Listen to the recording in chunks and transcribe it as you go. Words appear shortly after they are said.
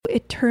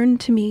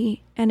turned to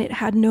me and it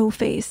had no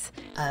face.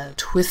 A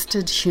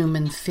twisted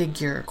human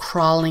figure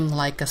crawling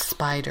like a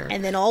spider.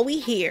 And then all we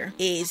hear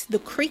is the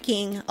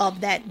creaking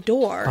of that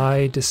door.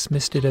 I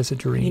dismissed it as a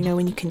dream. You know,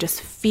 when you can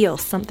just feel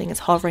something is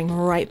hovering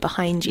right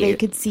behind you. They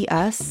could see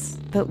us,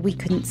 but we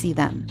couldn't see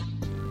them.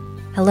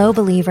 Hello,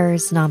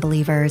 believers,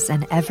 non-believers,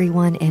 and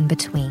everyone in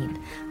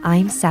between.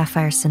 I'm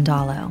Sapphire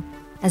Sandalo.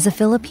 As a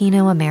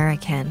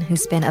Filipino-American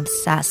who's been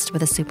obsessed with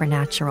the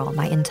supernatural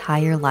my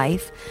entire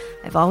life,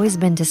 I've always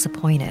been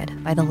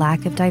disappointed by the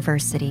lack of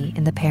diversity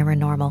in the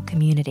paranormal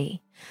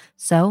community.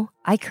 So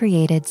I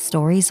created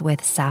Stories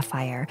with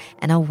Sapphire,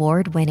 an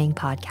award-winning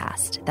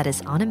podcast that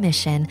is on a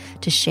mission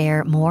to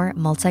share more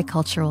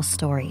multicultural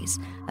stories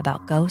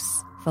about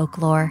ghosts,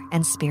 folklore,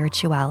 and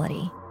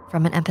spirituality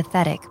from an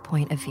empathetic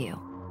point of view.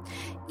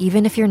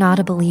 Even if you're not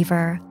a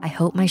believer, I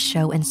hope my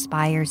show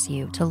inspires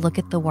you to look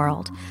at the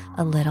world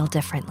a little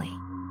differently.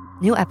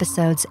 New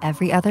episodes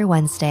every other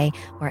Wednesday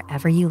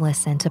wherever you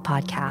listen to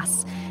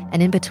podcasts.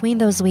 And in between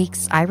those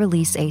weeks, I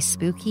release a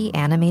spooky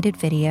animated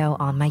video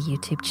on my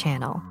YouTube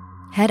channel.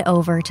 Head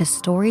over to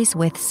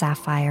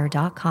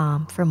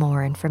storieswithsapphire.com for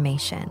more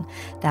information.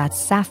 That's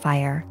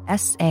Sapphire,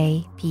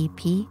 Sapphire.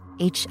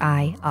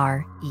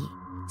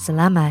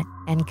 Salamat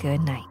and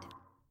good night.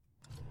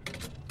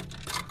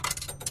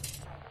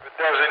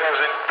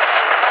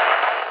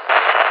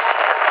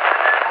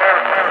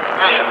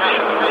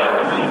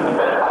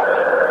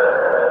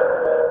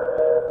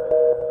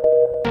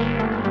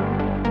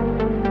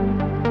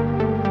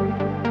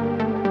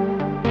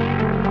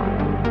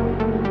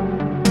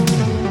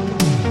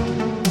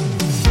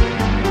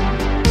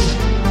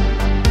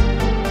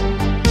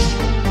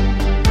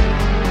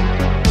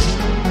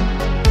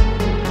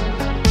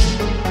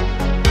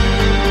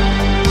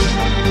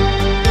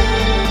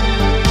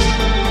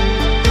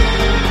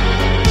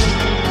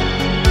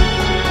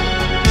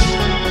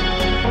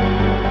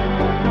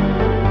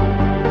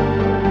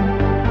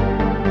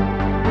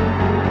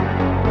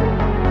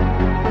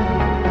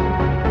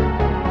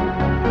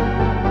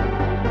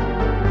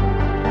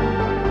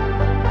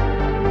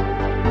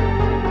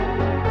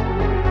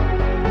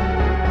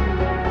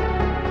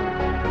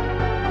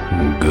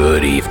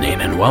 Good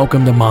evening and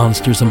welcome to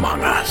Monsters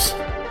Among Us.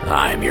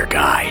 I'm your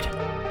guide,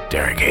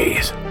 Derek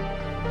Hayes.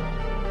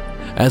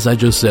 As I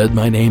just said,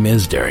 my name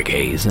is Derek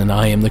Hayes and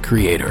I am the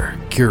creator,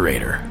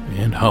 curator,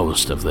 and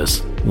host of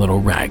this little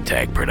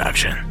ragtag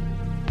production.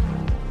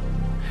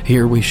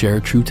 Here we share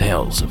true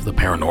tales of the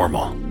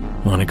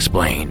paranormal,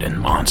 unexplained and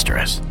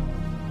monstrous.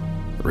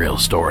 Real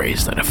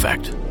stories that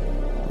affect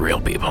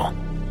real people.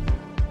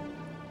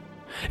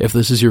 If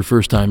this is your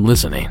first time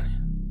listening,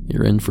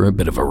 you're in for a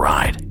bit of a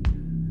ride.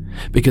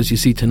 Because you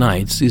see,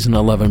 tonight's Season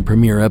 11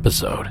 premiere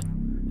episode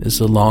is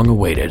the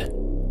long-awaited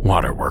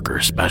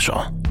Waterworker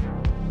special.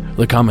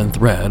 The common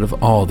thread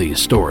of all these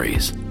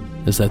stories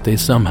is that they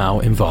somehow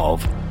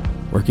involve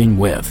working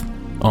with,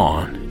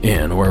 on,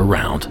 in, or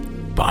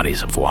around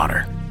bodies of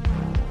water.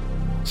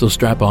 So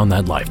strap on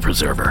that life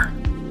preserver,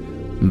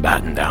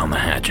 batten down the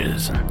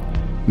hatches,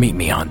 and meet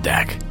me on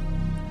deck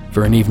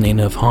for an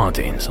evening of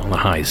hauntings on the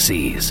high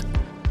seas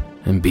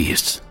and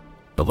beasts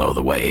below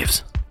the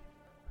waves.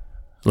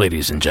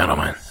 Ladies and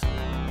gentlemen,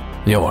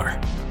 your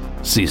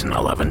Season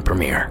 11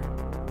 premiere.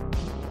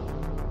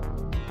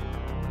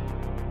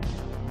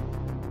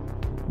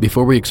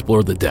 Before we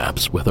explore the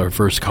depths with our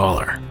first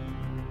caller,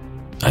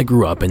 I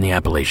grew up in the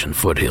Appalachian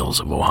foothills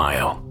of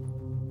Ohio,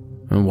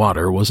 and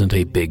water wasn't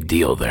a big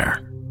deal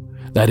there.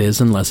 That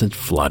is, unless it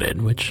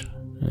flooded, which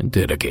it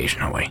did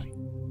occasionally.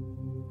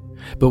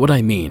 But what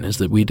I mean is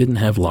that we didn't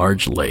have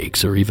large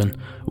lakes or even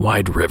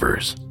wide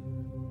rivers.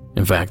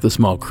 In fact, the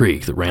small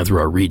creek that ran through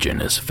our region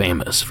is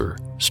famous for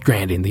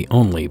stranding the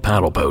only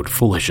paddle boat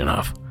foolish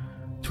enough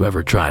to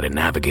ever try to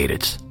navigate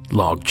its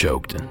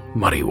log-choked and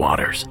muddy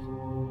waters.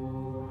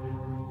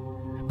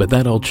 But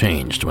that all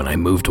changed when I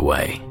moved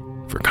away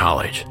for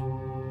college.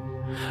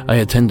 I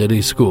attended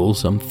a school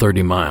some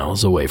 30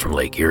 miles away from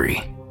Lake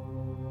Erie.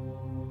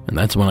 And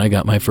that's when I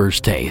got my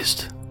first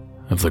taste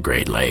of the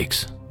Great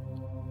Lakes.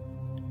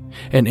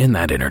 And in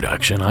that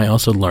introduction, I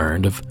also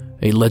learned of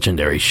a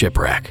legendary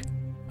shipwreck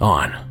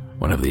on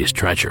one of these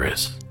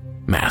treacherous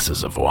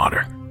masses of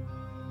water.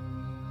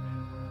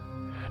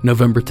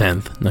 November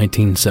 10th,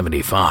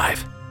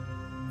 1975,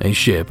 a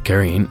ship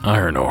carrying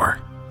iron ore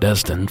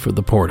destined for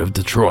the port of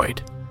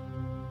Detroit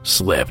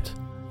slipped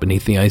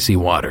beneath the icy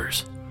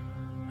waters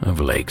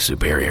of Lake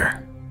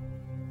Superior.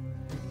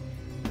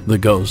 The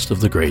ghost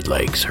of the Great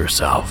Lakes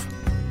herself,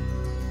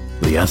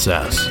 the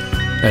SS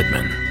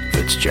Edmund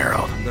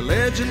Fitzgerald. The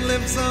legend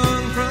lives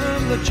on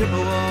from the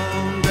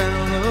Chippewa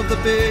down of the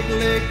big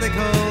lake they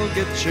call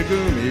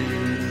Gitchagumi.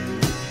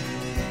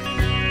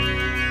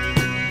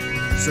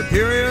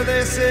 Superior,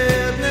 they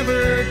said,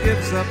 never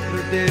gives up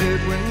her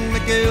dead when the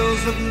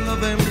gales of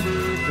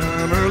November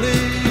come early.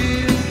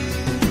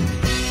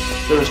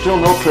 There is still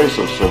no trace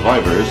of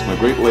survivors in the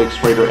Great Lakes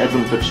freighter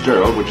Edmund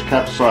Fitzgerald, which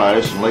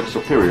capsized in Lake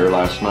Superior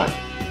last night.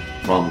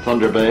 From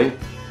Thunder Bay,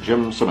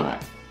 Jim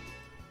Simonak.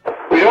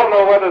 We don't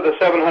know what Whether the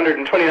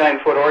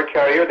 729-foot ore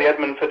carrier, the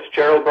Edmund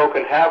Fitzgerald, broke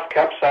in half,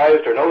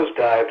 capsized, or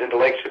nosedived into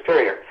Lake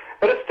Superior,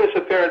 but its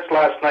disappearance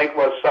last night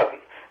was sudden.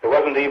 There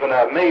wasn't even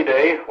a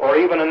Mayday or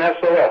even an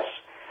SOS.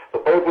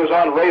 The boat was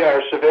on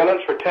radar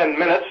surveillance for 10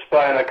 minutes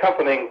by an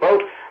accompanying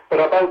boat, but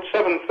about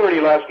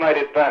 7:30 last night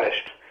it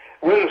vanished.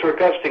 Winds were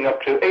gusting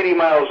up to 80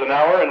 miles an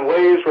hour, and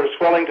waves were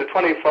swelling to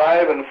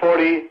 25 and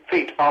 40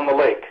 feet on the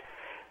lake.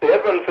 The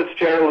Edmund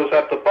Fitzgerald is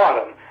at the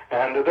bottom,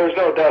 and there's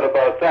no doubt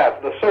about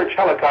that. The search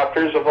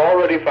helicopters have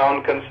already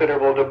found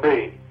considerable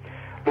debris.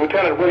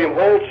 Lieutenant William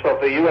Holtz of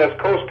the U.S.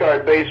 Coast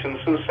Guard base in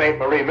Sault Ste.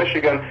 Marie,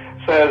 Michigan,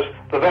 says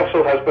the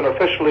vessel has been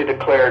officially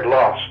declared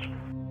lost.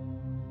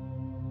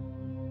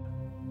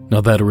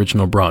 Now that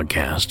original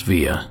broadcast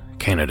via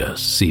Canada's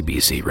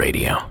CBC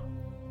Radio.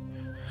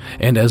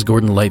 And as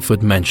Gordon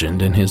Lightfoot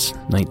mentioned in his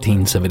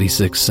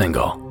 1976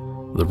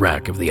 single, The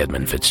Wreck of the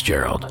Edmund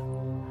Fitzgerald,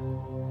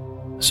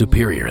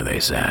 Superior, they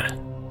said,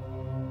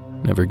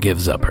 never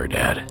gives up her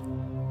dead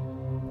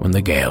when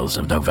the gales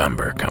of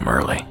November come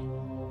early.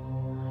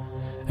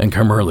 And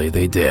come early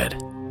they did,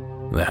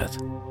 that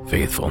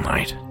faithful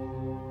night.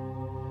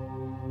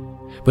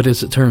 But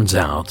as it turns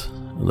out,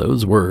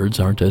 those words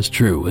aren't as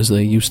true as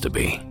they used to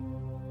be.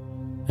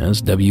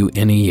 As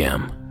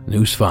WNEM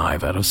News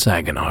 5 out of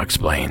Saginaw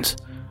explains,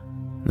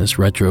 this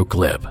retro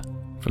clip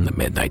from the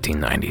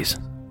mid-1990s.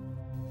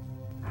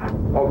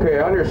 Okay,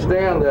 I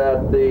understand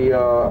that the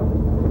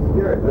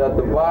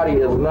body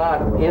is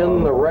not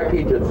in the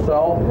wreckage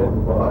itself.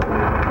 No,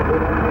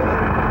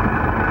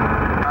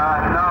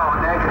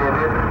 negative.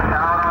 It's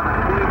down on the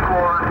sea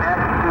floor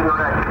next to the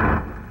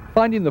wreckage.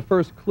 Finding the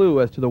first clue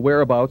as to the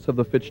whereabouts of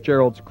the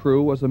Fitzgerald's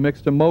crew was a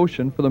mixed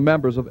emotion for the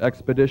members of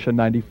Expedition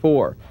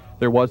 94.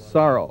 There was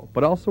sorrow,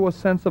 but also a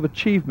sense of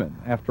achievement.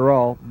 After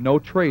all, no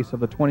trace of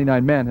the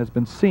 29 men has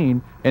been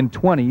seen in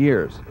 20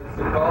 years.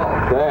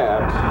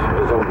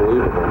 That is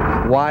unbelievable.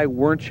 Why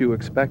weren't you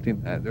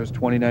expecting that? There's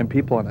 29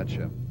 people on that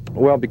ship.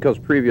 Well, because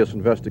previous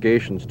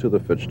investigations to the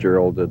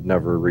Fitzgerald had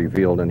never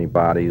revealed any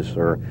bodies,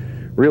 or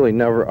really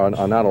never,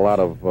 not a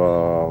lot of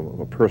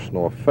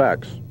personal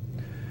effects.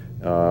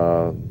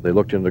 They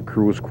looked into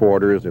crew's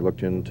quarters, they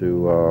looked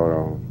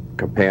into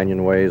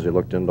companionways, they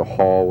looked into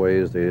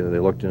hallways, they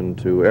looked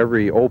into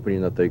every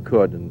opening that they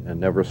could and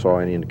never saw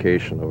any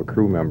indication of a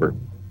crew member.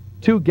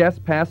 2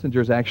 guest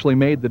passengers actually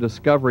made the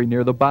discovery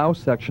near the bow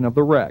section of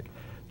the wreck.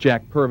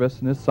 Jack Purvis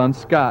and his son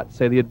Scott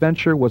say the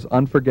adventure was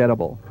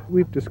unforgettable.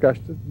 We've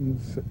discussed it, and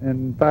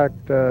in fact,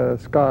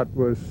 Scott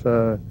was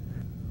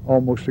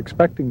almost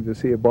expecting to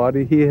see a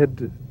body. He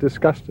had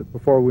discussed it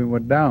before we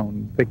went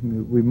down, thinking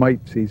that we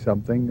might see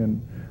something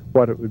and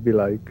what it would be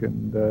like.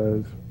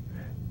 And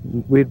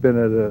we'd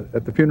been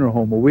at the funeral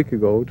home a week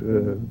ago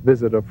to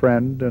visit a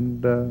friend,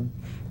 and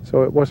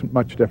so it wasn't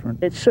much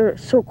different. It's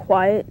so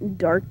quiet and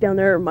dark down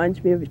there. It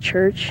reminds me of a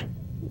church,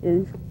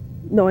 is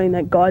knowing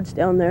that God's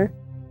down there.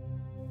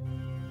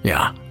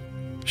 Yeah,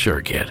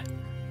 sure, kid.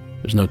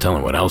 There's no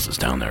telling what else is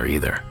down there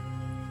either.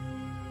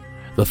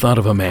 The thought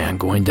of a man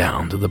going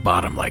down to the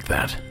bottom like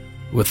that,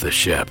 with the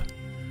ship,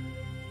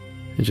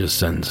 it just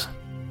sends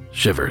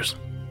shivers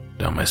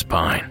down my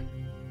spine.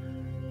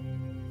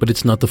 But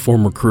it's not the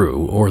former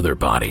crew or their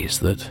bodies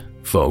that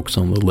folks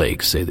on the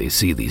lake say they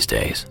see these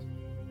days.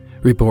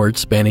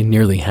 Reports spanning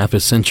nearly half a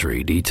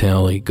century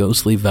detail a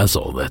ghostly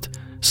vessel that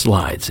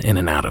slides in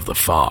and out of the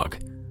fog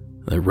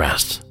that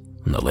rests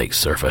on the lake's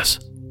surface.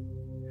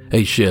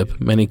 A ship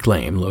many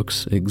claim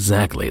looks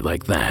exactly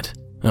like that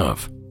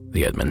of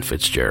the Edmund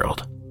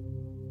Fitzgerald.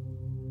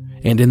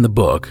 And in the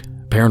book,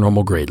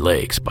 Paranormal Great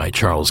Lakes by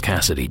Charles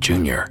Cassidy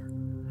Jr.,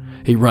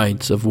 he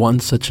writes of one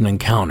such an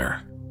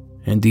encounter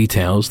and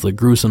details the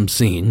gruesome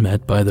scene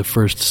met by the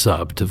first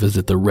sub to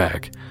visit the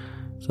wreck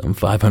some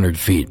 500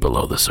 feet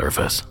below the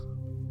surface.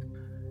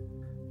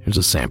 Here's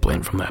a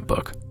sampling from that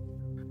book.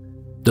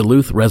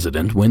 Duluth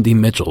resident Wendy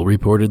Mitchell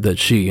reported that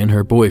she and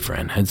her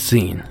boyfriend had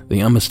seen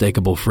the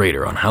unmistakable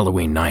freighter on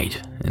Halloween night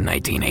in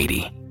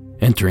 1980,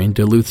 entering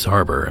Duluth's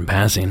harbor and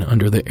passing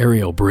under the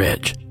Ariel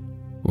Bridge,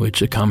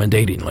 which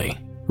accommodatingly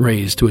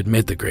raised to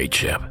admit the great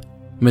ship.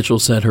 Mitchell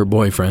said her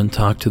boyfriend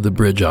talked to the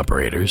bridge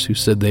operators, who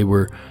said they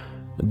were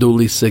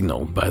duly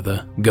signaled by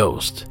the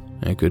ghost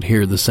and could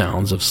hear the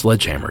sounds of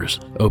sledgehammers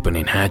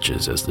opening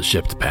hatches as the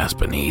ship passed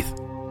beneath.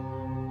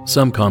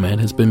 Some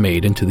comment has been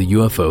made into the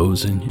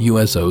UFOs and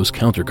USOs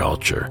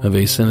counterculture of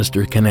a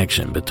sinister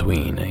connection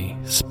between a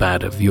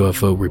spat of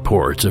UFO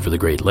reports over the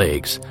Great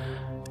Lakes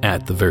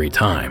at the very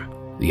time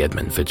the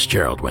Edmund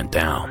Fitzgerald went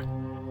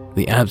down,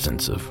 the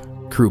absence of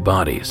crew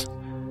bodies,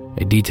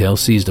 a detail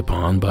seized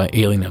upon by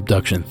alien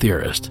abduction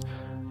theorists,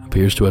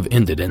 appears to have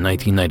ended in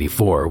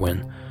 1994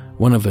 when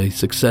one of a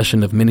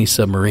succession of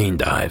mini-submarine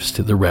dives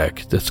to the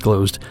wreck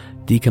disclosed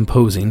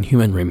decomposing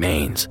human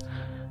remains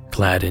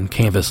clad in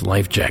canvas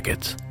life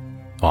jackets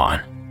on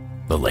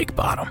the lake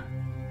bottom.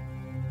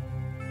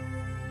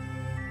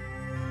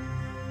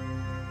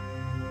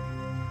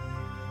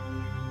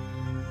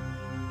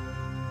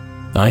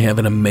 I have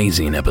an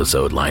amazing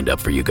episode lined up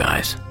for you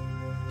guys.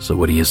 So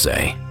what do you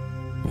say?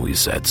 We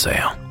set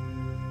sail.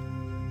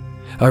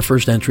 Our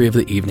first entry of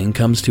the evening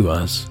comes to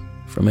us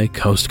from a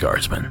Coast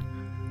Guardsman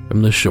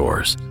from the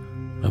shores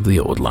of the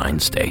Old Line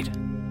State.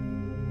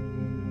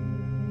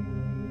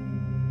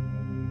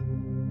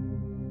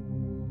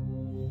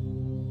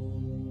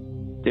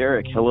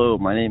 Derek, hello.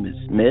 My name is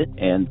Mitt,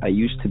 and I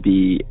used to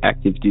be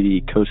active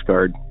duty Coast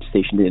Guard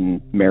stationed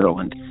in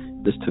Maryland.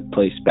 This took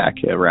place back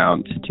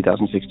around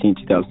 2016,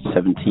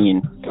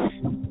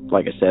 2017,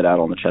 like I said, out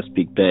on the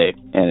Chesapeake Bay,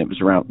 and it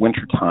was around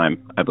winter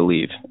time, I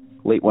believe.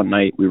 Late one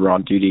night, we were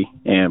on duty,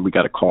 and we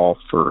got a call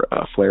for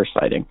a flare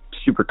sighting.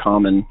 Super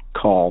common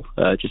call.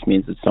 It just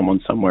means that someone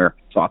somewhere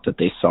thought that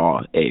they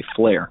saw a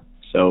flare.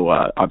 So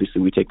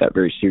obviously we take that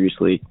very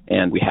seriously,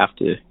 and we have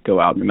to go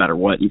out no matter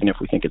what. Even if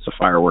we think it's a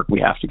firework, we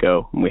have to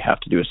go, and we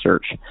have to do a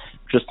search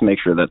just to make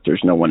sure that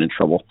there's no one in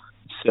trouble.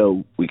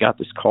 So we got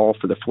this call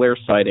for the flare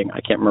sighting.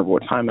 I can't remember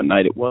what time of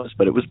night it was,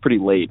 but it was pretty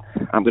late.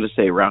 I'm going to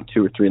say around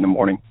 2 or 3 in the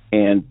morning.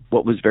 And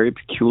what was very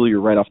peculiar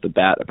right off the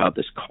bat about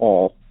this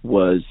call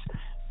was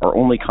our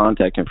only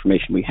contact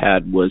information we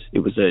had was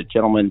it was a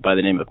gentleman by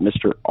the name of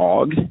Mr.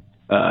 Ogg,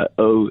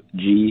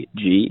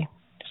 O-G-G.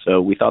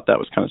 So we thought that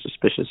was kind of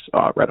suspicious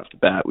right off the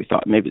bat. We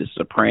thought maybe this is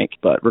a prank,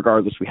 but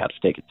regardless, we had to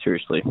take it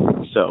seriously.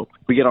 So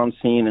we get on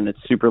scene, and it's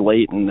super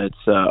late, and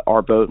it's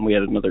our boat, and we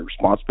had another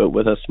response boat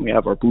with us, and we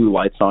have our blue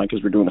lights on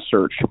because we're doing a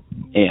search.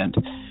 And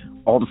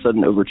all of a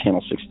sudden, over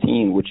Channel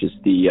 16, which is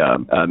the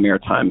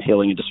maritime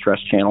hailing and distress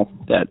channel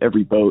that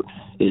every boat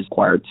is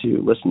required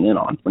to listen in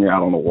on when you're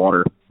out on the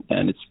water,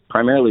 and it's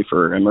primarily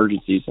for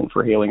emergencies and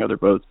for hailing other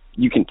boats.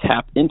 You can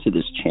tap into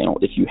this channel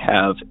if you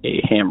have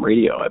a ham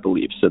radio, I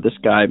believe. So this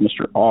guy,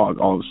 Mr. Ogg,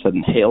 all of a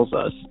sudden hails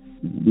us.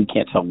 We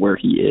can't tell where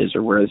he is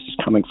or where this is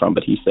coming from,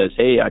 but he says,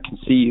 "Hey, I can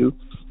see you.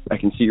 I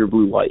can see your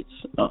blue lights."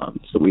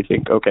 So we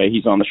think, okay,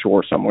 he's on the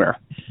shore somewhere.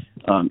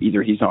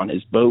 Either he's on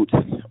his boat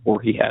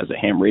or he has a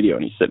ham radio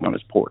and he's sitting on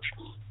his porch.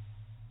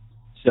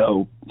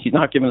 So he's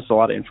not giving us a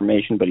lot of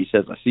information, but he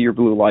says, "I see your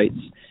blue lights,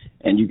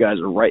 and you guys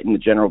are right in the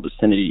general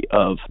vicinity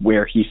of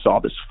where he saw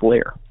this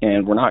flare."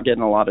 And we're not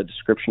getting a lot of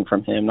description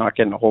from him, not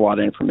getting a whole lot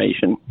of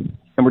information.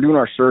 And we're doing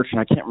our search,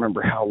 and I can't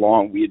remember how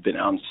long we had been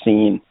on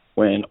scene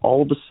when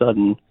all of a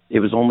sudden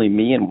it was only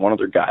me and one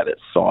other guy that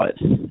saw it.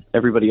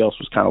 Everybody else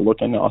was kind of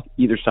looking off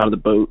either side of the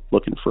boat,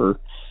 looking for,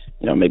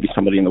 maybe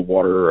somebody in the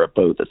water or a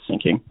boat that's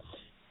sinking.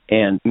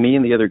 And me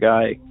and the other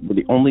guy were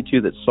the only two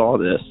that saw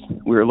this.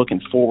 We were looking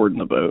forward in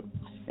the boat.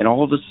 And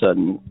all of a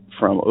sudden,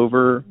 from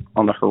over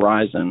on the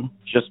horizon,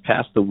 just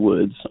past the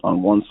woods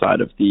on one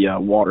side of the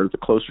water, the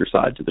closer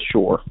side to the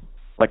shore,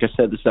 like I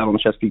said, this is out on the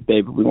Chesapeake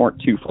Bay, but we weren't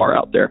too far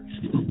out there,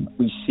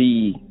 we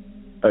see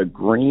a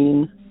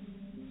green,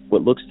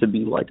 what looks to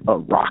be like a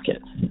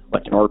rocket,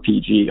 like an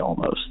RPG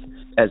almost,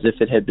 as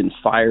if it had been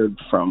fired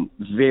from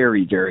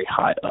very, very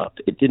high up.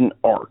 It didn't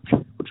arc,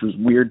 which was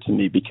weird to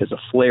me because a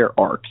flare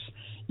arcs.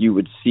 You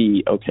would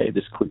see, okay,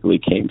 this quickly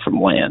came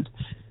from land.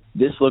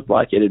 This looked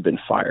like it had been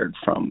fired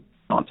from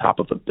on top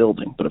of a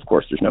building, but of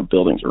course there's no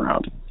buildings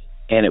around.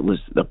 And it was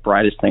the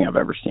brightest thing I've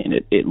ever seen.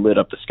 It lit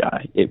up the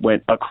sky. It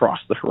went across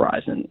the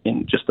horizon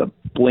in just a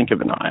blink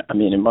of an eye. I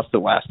mean, it must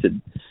have lasted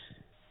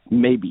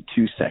maybe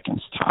 2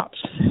 seconds tops.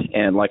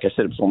 And like I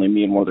said, it was only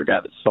me and one other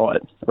guy that saw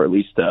it, or at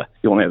least the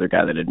only other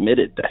guy that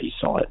admitted that he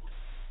saw it.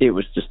 It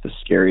was just the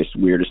scariest,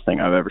 weirdest thing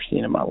I've ever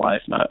seen in my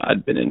life. And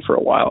I'd been in for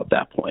a while at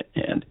that point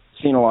and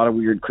seen a lot of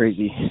weird,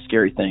 crazy,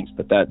 scary things,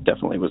 but that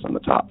definitely was in the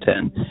top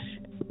 10.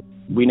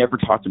 We never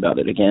talked about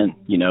it again.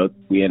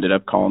 We ended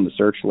up calling the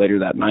search later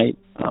that night.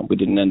 We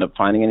didn't end up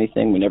finding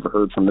anything. We never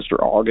heard from Mr.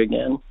 Ogg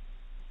again,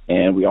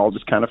 and we all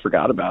just kind of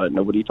forgot about it.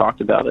 Nobody talked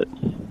about it.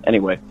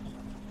 Anyway,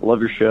 love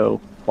your show.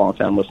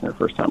 Long-time listener,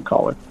 first-time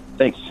caller.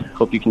 Thanks.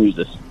 Hope you can use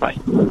this. Bye.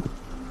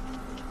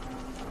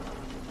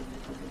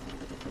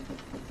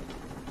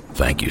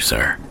 Thank you,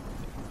 sir.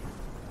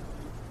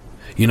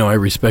 I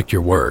respect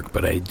your work,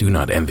 but I do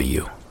not envy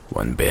you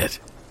one bit.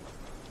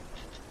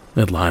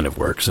 That line of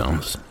work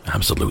sounds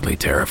absolutely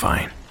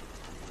terrifying.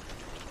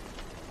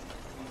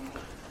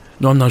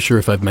 No, I'm not sure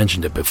if I've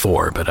mentioned it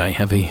before, but I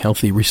have a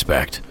healthy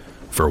respect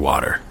for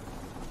water.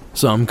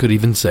 Some could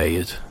even say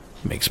it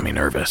makes me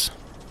nervous.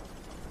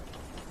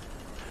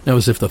 Now,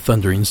 as if the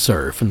thundering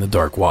surf and the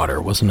dark water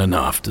wasn't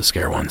enough to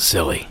scare one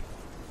silly,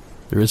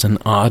 there is an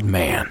odd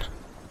man,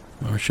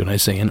 or should I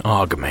say an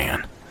Ogg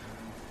man,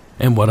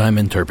 and what I'm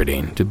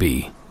interpreting to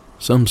be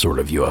some sort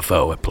of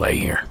UFO at play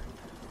here.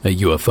 A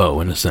UFO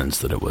in a sense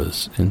that it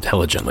was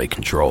intelligently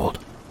controlled.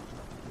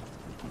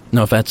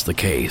 Now, if that's the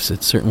case,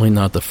 it's certainly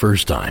not the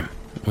first time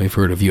we've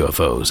heard of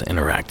UFOs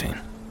interacting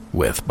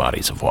with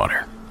bodies of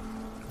water.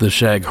 The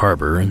Shag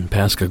Harbor and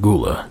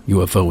Pascagoula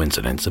UFO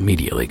incidents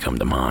immediately come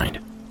to mind.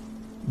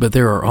 But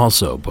there are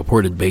also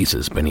purported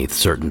bases beneath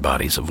certain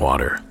bodies of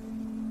water.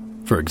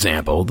 For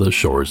example, the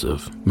shores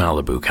of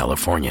Malibu,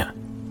 California.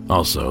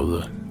 Also,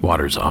 the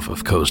waters off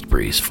of Coast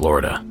Breeze,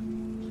 Florida.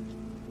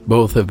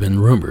 Both have been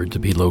rumored to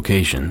be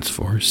locations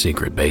for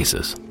secret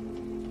bases.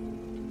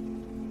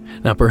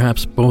 Now,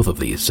 perhaps both of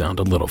these sound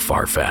a little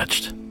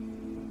far-fetched,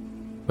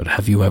 but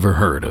have you ever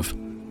heard of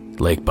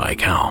Lake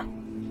Baikal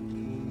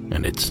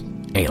and its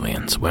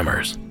alien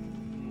swimmers?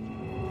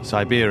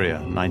 Siberia,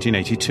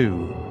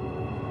 1982.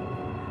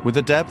 With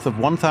a depth of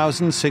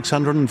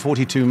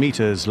 1,642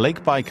 meters,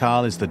 Lake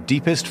Baikal is the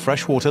deepest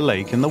freshwater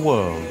lake in the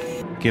world.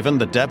 Given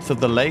the depth of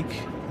the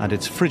lake and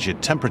its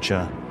frigid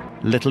temperature,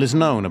 little is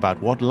known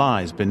about what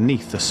lies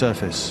beneath the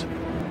surface.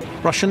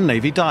 Russian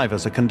Navy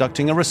divers are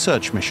conducting a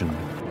research mission.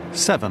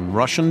 7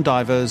 Russian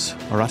divers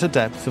are at a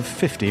depth of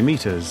 50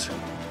 meters,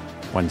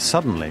 when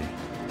suddenly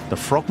the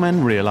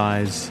frogmen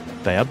realize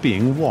they are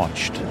being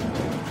watched.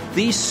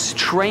 These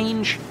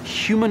strange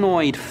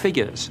humanoid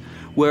figures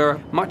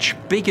were much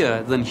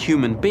bigger than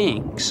human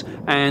beings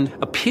and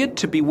appeared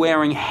to be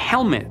wearing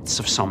helmets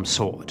of some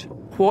sort.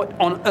 What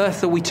on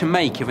earth are we to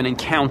make of an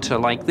encounter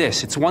like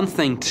this? It's one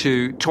thing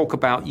to talk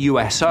about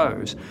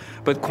USOs,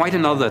 but quite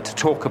another to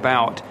talk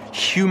about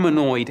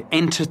humanoid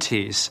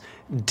entities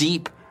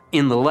deep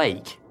in the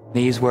lake.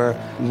 These were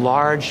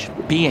large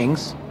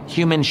beings,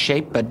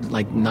 human-shaped but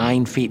like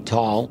 9 feet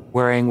tall,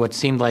 wearing what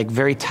seemed like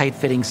very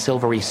tight-fitting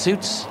silvery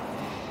suits.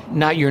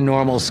 Not your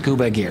normal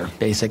scuba gear,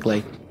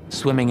 basically.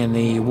 Swimming in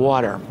the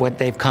water, what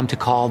they've come to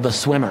call the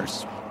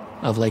swimmers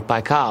of Lake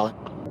Baikal.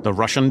 The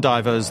Russian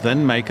divers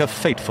then make a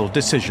fateful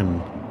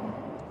decision.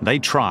 They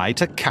try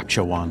to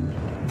capture one.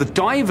 The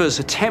divers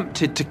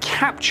attempted to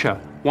capture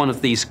one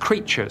of these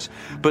creatures,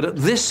 but at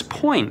this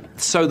point,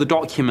 so the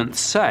documents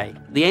say,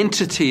 the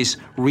entities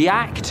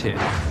reacted.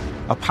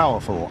 A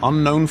powerful,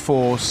 unknown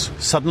force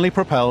suddenly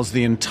propels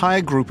the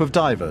entire group of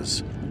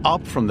divers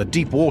up from the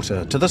deep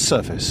water to the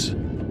surface.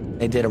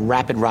 They did a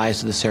rapid rise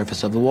to the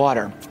surface of the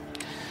water.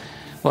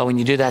 Well, when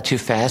you do that too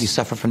fast, you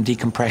suffer from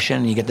decompression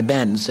and you get the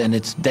bends, and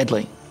it's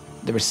deadly.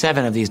 There were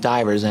 7 of these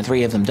divers, and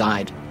 3 of them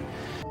died.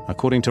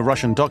 According to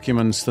Russian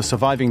documents, the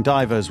surviving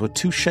divers were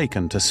too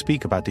shaken to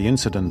speak about the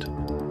incident.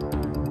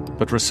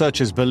 But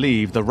researchers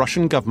believe the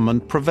Russian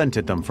government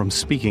prevented them from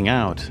speaking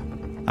out.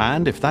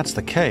 And if that's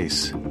the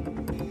case,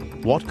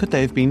 what could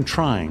they have been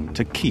trying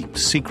to keep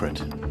secret?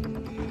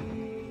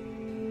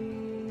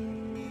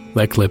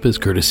 That clip is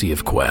courtesy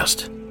of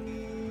Quest.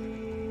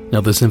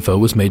 Now, this info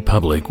was made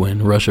public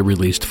when Russia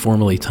released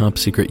formerly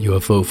top-secret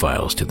UFO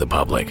files to the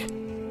public.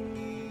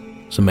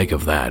 So make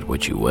of that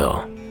what you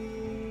will.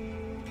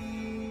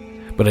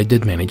 But I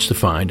did manage to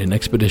find an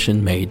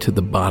expedition made to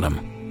the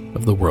bottom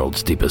of the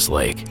world's deepest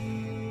lake.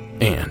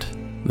 And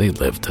they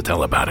lived to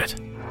tell about it.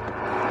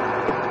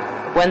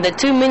 When the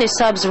 2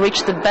 mini-subs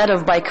reached the bed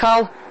of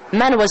Baikal,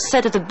 man was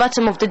set at the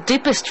bottom of the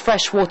deepest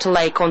freshwater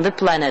lake on the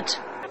planet.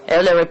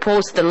 Earlier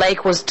reports the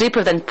lake was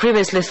deeper than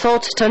previously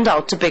thought turned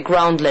out to be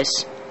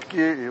groundless.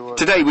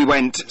 Today we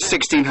went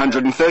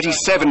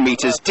 1,637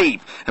 meters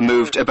deep and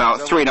moved about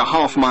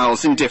 3.5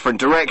 miles in different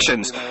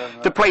directions.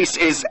 The place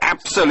is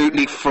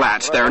absolutely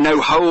flat. There are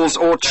no holes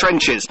or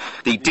trenches.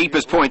 The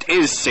deepest point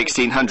is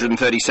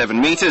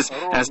 1,637 meters,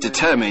 as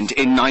determined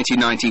in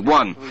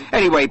 1991.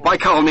 Anyway,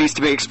 Baikal needs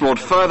to be explored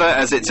further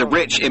as it's a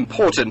rich,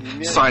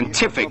 important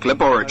scientific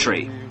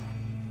laboratory.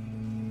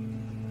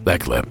 That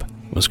clip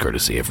was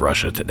courtesy of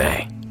Russia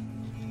Today.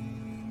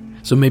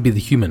 So maybe the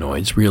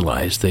humanoids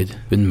realized they'd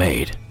been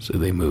made, so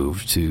they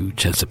moved to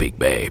Chesapeake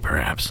Bay,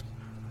 perhaps.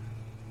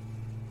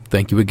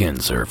 Thank you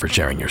again, sir, for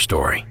sharing your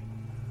story.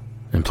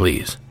 And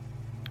please,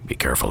 be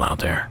careful out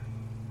there.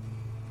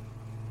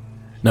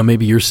 Now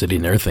maybe you're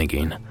sitting there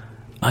thinking,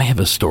 I have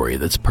a story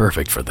that's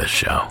perfect for this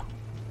show.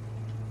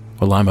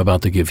 Well, I'm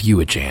about to give you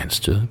a chance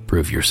to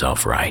prove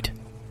yourself right.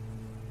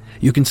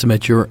 You can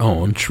submit your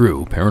own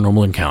true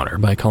paranormal encounter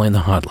by calling the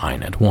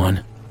hotline at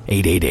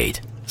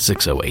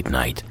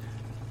 1-888-608-NIGHT.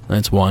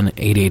 That's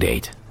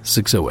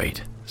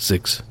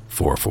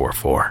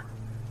 1-888-608-6444.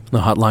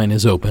 The hotline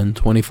is open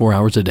 24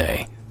 hours a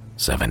day,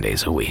 7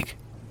 days a week.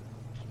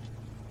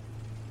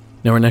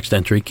 Now our next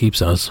entry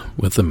keeps us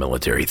with the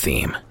military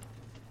theme.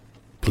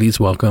 Please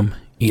welcome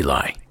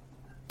Eli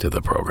to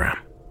the program.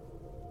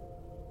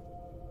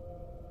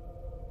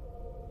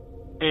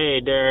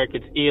 Hey Derek,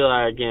 it's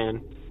Eli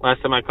again.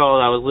 Last time I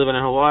called, I was living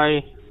in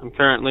Hawaii. I'm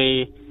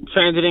currently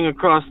transiting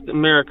across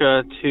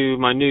America to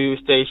my new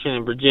station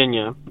in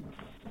Virginia.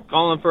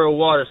 Calling for a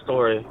water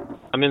story.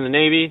 I'm in the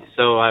Navy,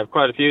 so I have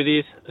quite a few of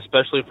these,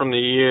 especially from the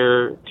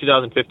year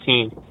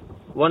 2015.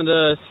 One of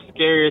the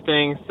scarier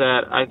things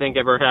that I think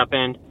ever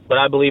happened, what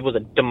I believe was a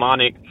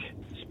demonic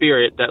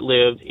spirit that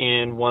lived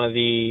in one of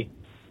the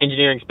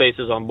engineering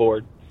spaces on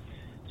board.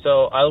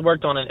 So I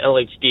worked on an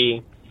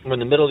LHD. We're in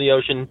the middle of the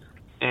ocean,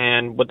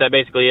 and what that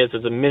basically is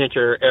a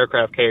miniature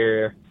aircraft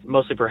carrier,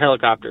 mostly for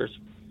helicopters.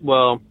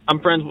 Well,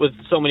 I'm friends with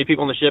so many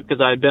people on the ship because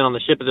I had been on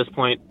the ship at this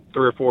point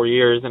 3 or 4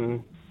 years,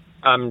 and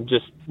I'm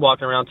just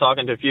walking around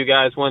talking to a few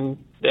guys one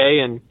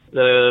day, and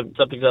the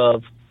subject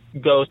of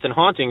ghosts and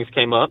hauntings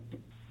came up.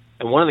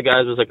 And one of the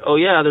guys was like, oh,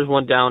 yeah, there's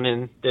one down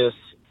in this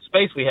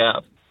space we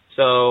have.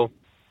 So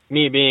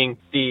me being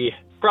the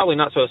probably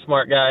not so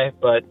smart guy,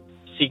 but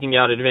seeking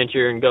out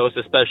adventure and ghosts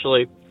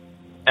especially,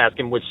 asked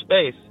him which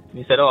space. And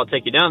he said, oh, I'll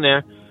take you down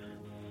there,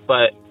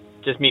 but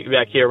just meet me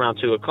back here around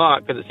 2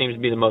 o'clock because it seems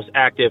to be the most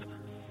active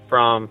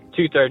from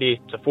 2:30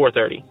 to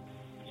 4:30.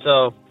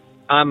 So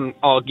I'm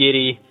all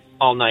giddy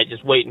all night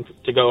just waiting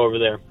to go over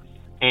there.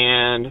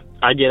 And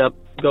I get up,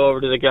 go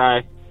over to the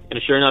guy, And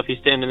sure enough, he's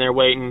standing there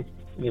waiting.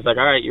 And he's like,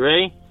 all right, you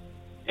ready?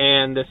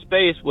 And the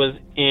space was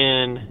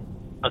in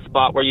a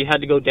spot where you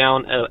had to go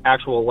down an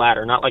actual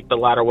ladder, not like the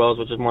ladder wells,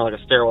 which is more like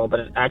a stairwell, but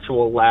an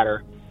actual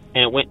ladder.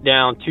 And it went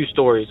down 2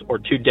 stories, or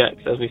 2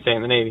 decks, as we say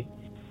in the Navy.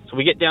 So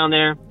we get down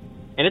there,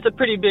 and it's a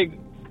pretty big,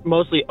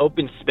 mostly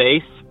open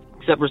space,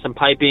 except for some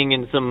piping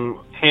and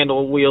some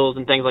handle wheels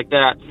and things like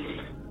that.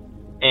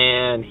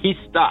 And he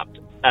stopped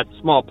at the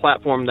small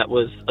platform that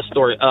was a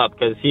story up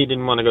because he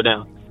didn't want to go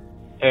down.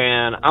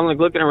 And I'm like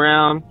looking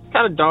around,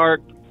 kind of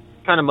dark,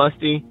 kind of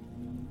musty,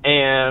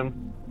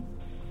 and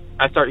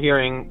I start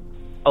hearing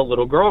a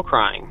little girl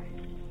crying.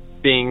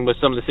 Being with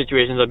some of the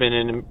situations I've been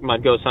in my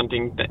ghost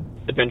hunting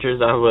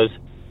adventures, I was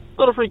a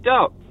little freaked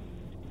out.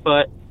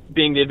 But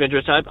being the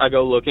adventurous type, I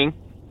go looking.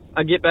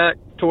 I get back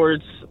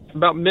towards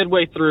about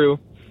midway through,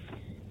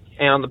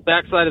 and on the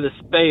back side of the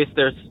space,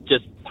 there's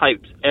just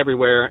pipes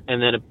everywhere,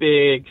 and then a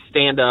big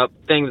stand-up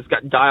thing that's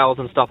got dials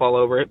and stuff all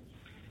over it.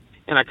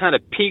 And I kind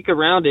of peek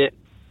around it,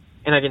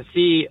 and I can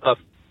see a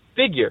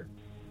figure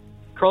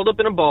curled up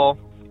in a ball,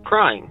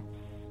 crying.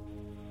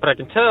 But I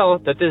can tell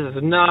that this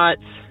is not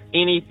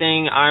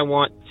anything I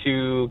want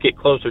to get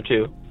closer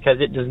to, because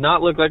it does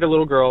not look like a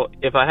little girl.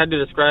 If I had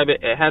to describe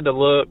it, it had to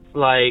look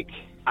like,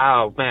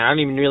 oh man, I don't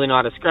even really know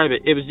how to describe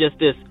it. It was just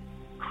this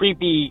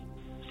creepy,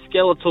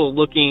 skeletal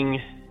looking,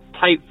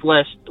 tight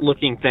fleshed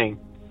looking thing.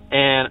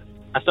 And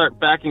I start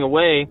backing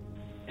away,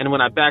 and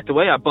when I backed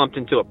away, I bumped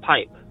into a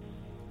pipe,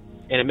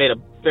 and it made a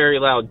very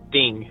loud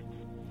ding.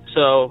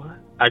 So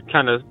I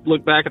kind of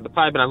look back at the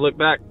pipe, and I look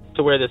back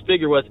to where this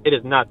figure was. It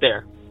is not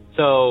there.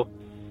 So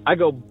I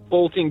go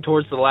bolting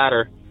towards the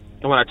ladder,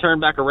 and when I turn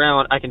back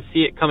around, I can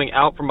see it coming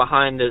out from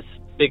behind this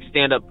big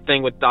stand-up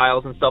thing with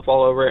dials and stuff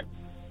all over it.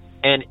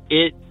 And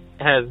it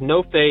has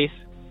no face.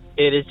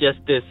 It is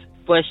just this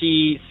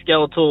fleshy,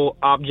 skeletal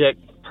object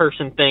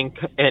person thing,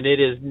 and it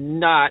is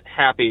not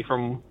happy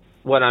from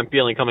what I'm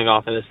feeling coming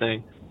off of this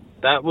thing.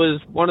 That was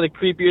one of the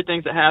creepier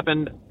things that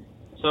happened.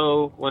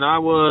 So when I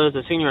was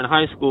a senior in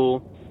high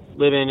school,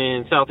 living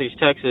in southeast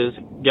Texas,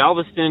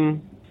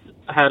 Galveston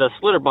had a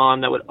slitter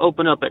bond that would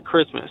open up at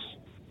Christmas.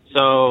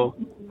 So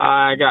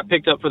I got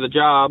picked up for the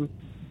job,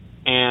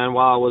 and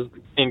while I was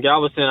in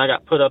Galveston, I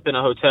got put up in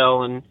a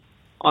hotel and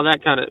all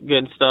that kind of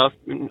good stuff.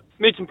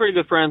 Made some pretty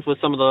good friends with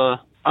some of the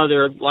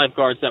other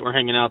lifeguards that were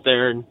hanging out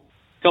there, and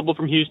a couple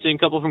from Houston, a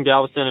couple from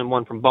Galveston, and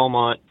one from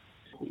Beaumont.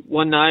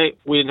 One night,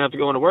 we didn't have to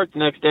go into work the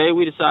next day.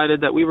 We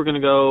decided that we were going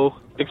to go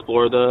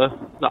explore the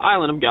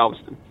island of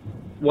Galveston.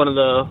 One of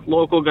the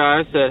local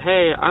guys said,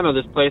 hey, I know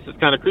this place is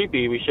kind of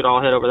creepy. We should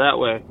all head over that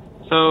way.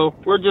 So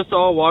we're just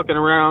all walking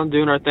around,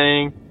 doing our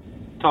thing,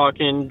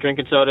 talking,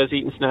 drinking sodas,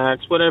 eating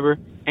snacks, whatever.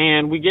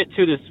 And we get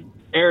to this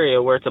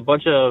area where it's a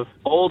bunch of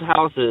old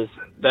houses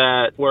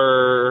that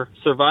were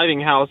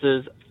surviving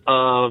houses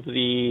of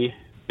the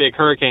big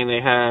hurricane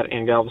they had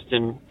in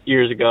Galveston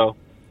years ago.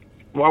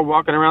 While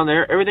walking around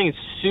there, everything is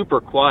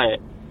super quiet.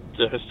 It's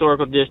a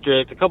historical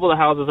district. A couple of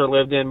the houses are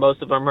lived in.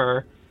 Most of them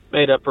are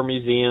made up for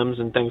museums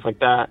and things like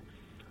that.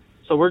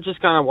 So we're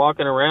just kind of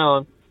walking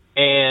around,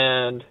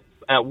 and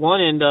at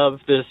one end of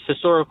this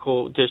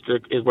historical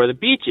district is where the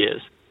beach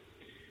is.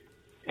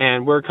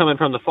 And we're coming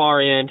from the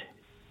far end,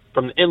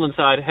 from the inland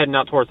side, heading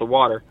out towards the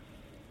water.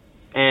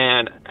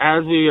 And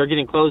as we are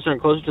getting closer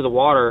and closer to the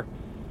water,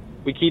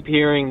 we keep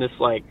hearing this,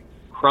 like,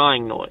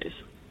 crying noise.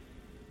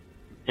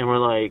 And we're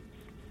like,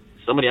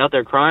 somebody out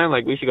there crying?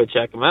 Like, we should go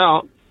check them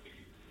out.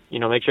 You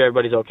know, make sure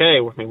everybody's okay.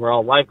 I mean, we're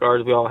all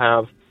lifeguards. We all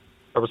have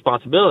a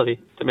responsibility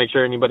to make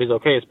sure anybody's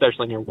okay,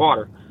 especially near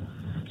water.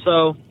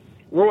 So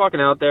we're walking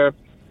out there,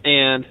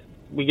 and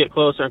we get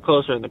closer and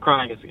closer, and the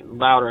crying is getting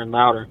louder and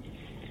louder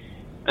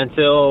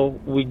until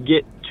we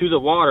get to the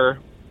water.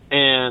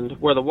 And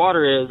where the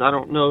water is, I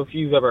don't know if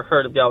you've ever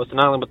heard of Galveston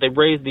Island, but they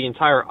raised the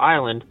entire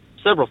island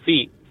several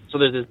feet. So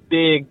there's this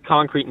big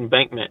concrete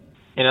embankment.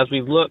 And as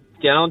we look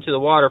down to the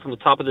water from the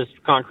top of this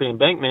concrete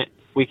embankment,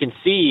 we can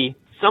see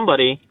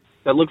somebody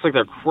that looks like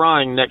they're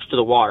crying next to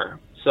the water.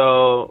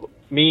 So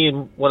me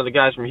and one of the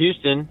guys from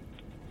Houston,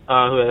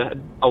 who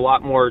had a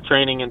lot more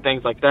training and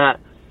things like that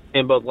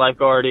in both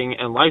lifeguarding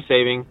and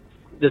life-saving,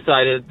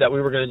 decided that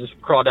we were going to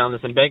just crawl down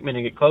this embankment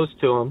and get close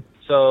to him.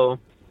 So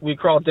we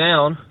crawled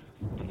down,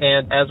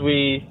 and as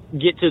we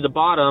get to the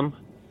bottom,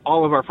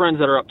 all of our friends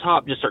that are up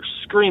top just start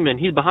screaming,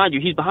 he's behind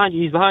you, he's behind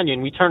you, he's behind you.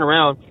 And we turn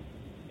around,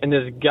 and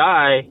this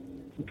guy,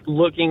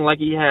 looking like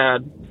he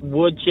had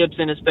wood chips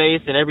in his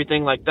face and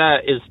everything like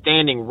that, is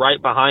standing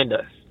right behind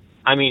us.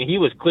 I mean, he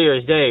was clear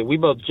as day. We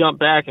both jumped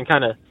back and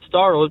kind of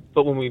startled,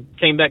 but when we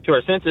came back to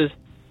our senses,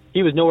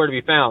 he was nowhere to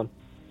be found.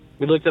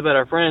 We looked up at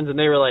our friends, and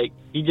they were like,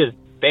 he just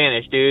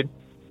vanished, dude.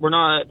 We're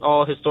not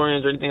all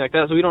historians or anything like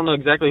that, so we don't know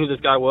exactly who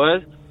this guy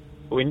was,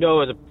 but we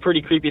know it was a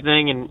pretty creepy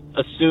thing and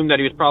assume that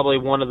he was probably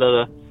one of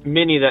the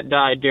many that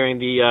died during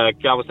the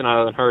Galveston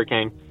Island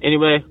hurricane.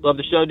 Anyway, love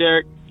the show,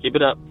 Derek. Keep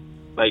it up.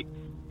 Bye.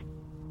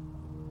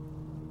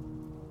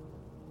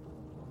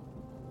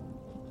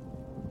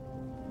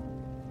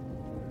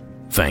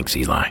 Thanks,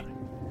 Eli.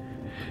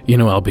 You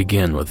know, I'll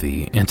begin with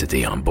the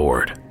entity on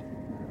board.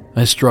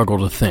 I struggle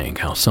to think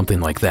how something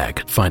like that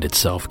could find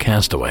itself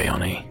castaway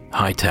on a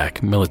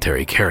high-tech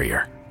military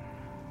carrier.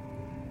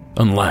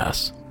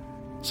 Unless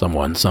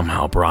someone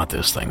somehow brought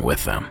this thing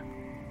with them.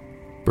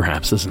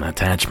 Perhaps as an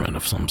attachment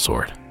of some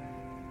sort.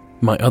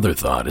 My other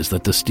thought is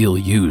that the steel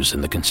used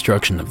in the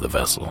construction of the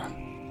vessel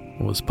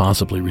was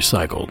possibly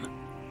recycled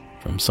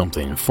from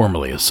something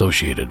formerly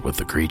associated with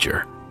the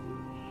creature.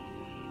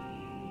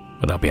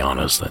 But I'll be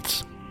honest,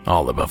 that's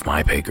all above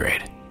my pay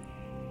grade.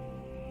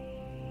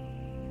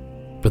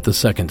 But the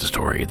second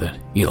story that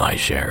Eli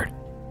shared,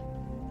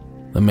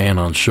 the man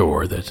on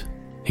shore that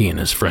he and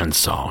his friends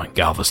saw in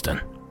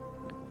Galveston.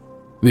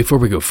 Before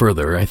we go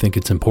further, I think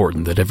it's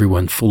important that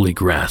everyone fully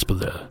grasp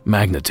the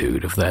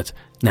magnitude of that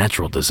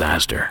natural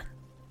disaster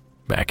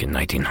back in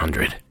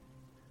 1900.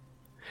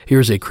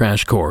 Here's a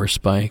crash course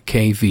by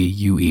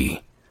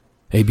KVUE,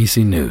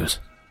 ABC News,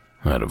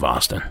 out of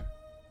Austin.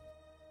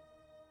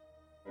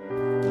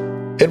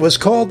 It was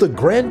called the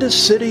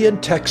grandest city in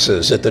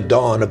Texas at the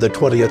dawn of the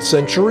 20th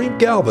century,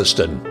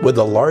 Galveston, with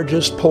the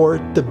largest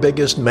port, the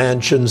biggest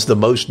mansions, the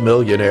most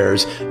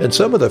millionaires, and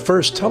some of the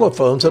first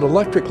telephones and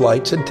electric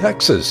lights in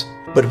Texas.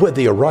 But with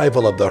the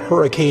arrival of the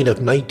hurricane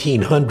of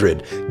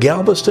 1900,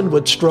 Galveston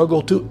would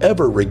struggle to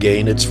ever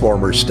regain its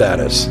former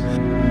status.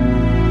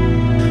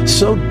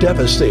 So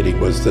devastating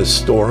was this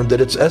storm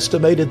that it's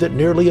estimated that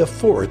nearly a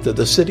fourth of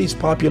the city's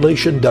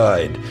population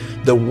died.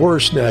 The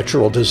worst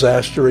natural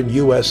disaster in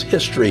U.S.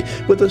 history,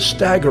 with a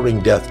staggering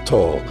death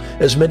toll,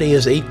 as many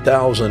as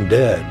 8,000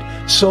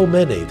 dead. So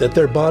many that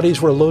their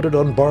bodies were loaded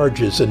on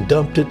barges and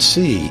dumped at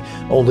sea,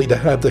 only to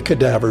have the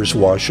cadavers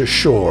wash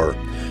ashore.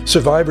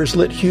 Survivors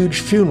lit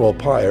huge funeral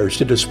pyres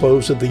to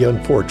dispose of the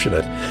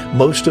unfortunate,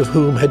 most of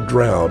whom had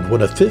drowned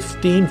when a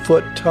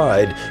 15-foot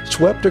tide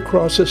swept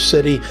across a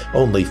city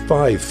only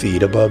 5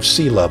 feet above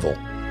sea level.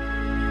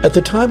 At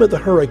the time of the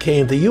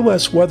hurricane, the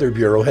U.S. Weather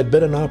Bureau had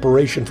been in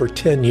operation for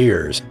 10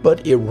 years,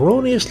 but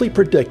erroneously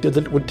predicted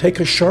that it would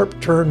take a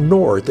sharp turn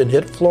north and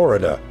hit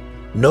Florida.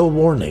 No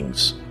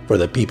warnings for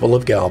the people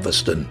of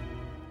Galveston.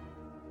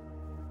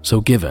 So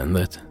given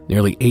that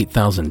nearly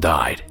 8,000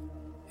 died,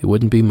 it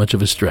wouldn't be much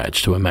of a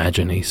stretch to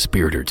imagine a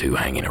spirit or two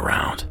hanging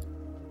around.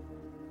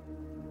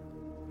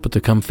 But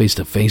to come face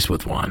to face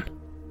with one,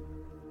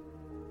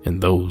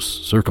 in those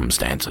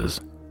circumstances,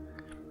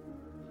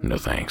 no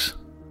thanks.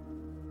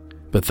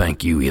 But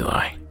thank you,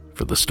 Eli,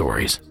 for the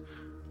stories,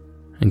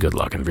 and good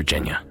luck in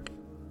Virginia.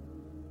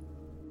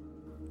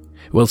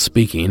 Well,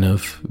 speaking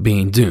of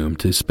being doomed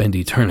to spend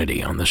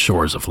eternity on the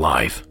shores of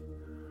life,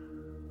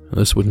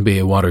 this wouldn't be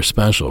a water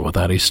special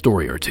without a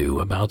story or two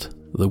about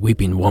the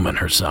weeping woman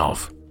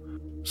herself,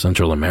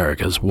 Central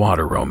America's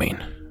water-roaming,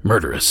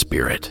 murderous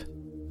spirit,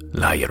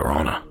 La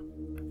Llorona,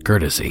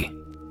 courtesy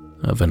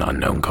of an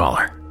unknown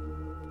caller.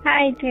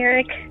 Hi,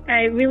 Derek.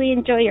 I really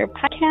enjoy your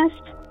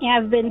podcast.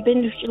 I've been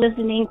binge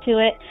listening to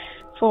it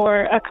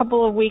for a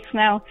couple of weeks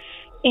now.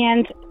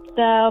 And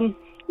the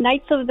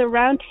Knights of the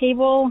Round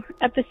Table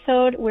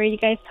episode where you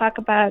guys talk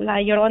about La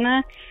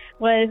Llorona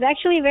was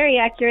actually very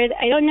accurate.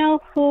 I don't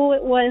know who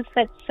it was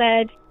that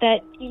said that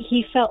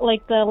he felt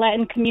like the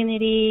Latin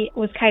community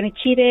was kind of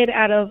cheated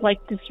out of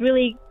like this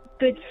really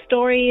good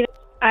story.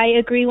 I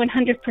agree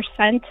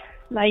 100%.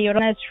 La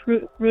Llorona is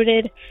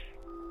rooted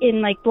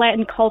in like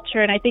Latin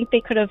culture, and I think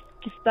they could have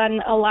just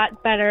done a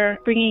lot better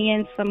bringing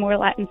in some more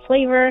Latin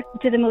flavor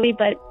to the movie.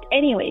 But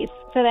anyways,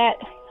 so that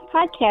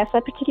podcast,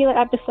 that particular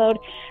episode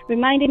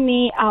reminded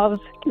me of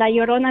La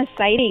Llorona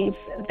sightings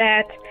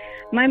that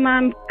my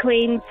mom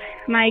claims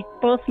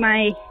both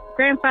my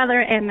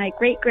grandfather and my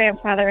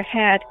great-grandfather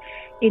had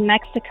in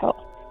Mexico.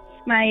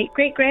 My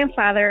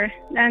great-grandfather,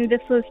 and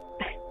this was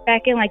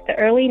back in like the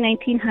early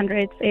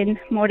 1900s in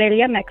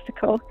Morelia,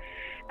 Mexico,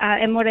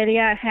 and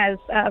Morelia has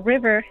a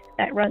river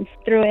that runs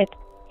through it.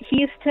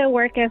 He used to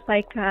work as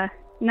like a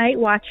night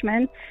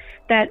watchman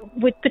that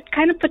would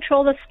kind of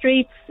patrol the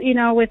streets, you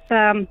know, with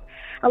a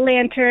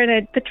lantern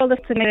and patrol the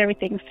streets and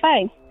everything's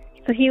fine.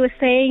 So he was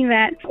saying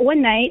that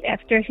one night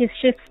after his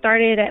shift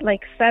started at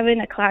like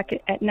 7 o'clock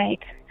at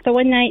night. So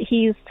one night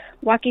he's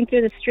walking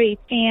through the street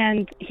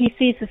and he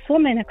sees this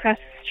woman across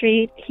the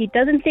street. He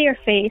doesn't see her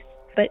face,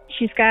 but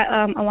she's got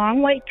a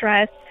long white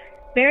dress,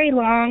 very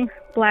long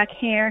black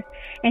hair,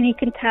 and he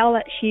can tell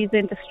that she's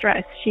in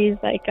distress. She's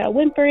like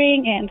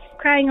whimpering and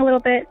crying a little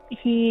bit.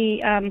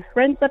 He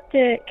runs up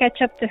to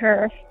catch up to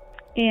her,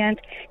 and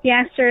he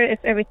asks her if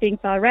everything's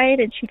all right,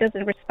 and she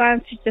doesn't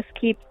respond. She just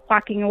keeps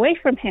walking away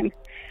from him.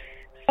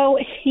 So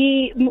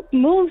he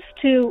moves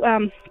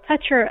to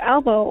touch her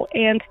elbow,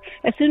 and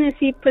as soon as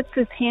he puts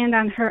his hand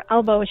on her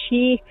elbow,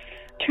 she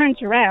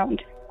turns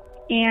around,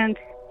 and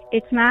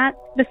it's not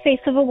the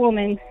face of a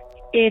woman,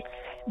 it's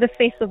the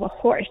face of a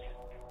horse.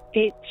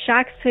 It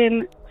shocks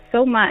him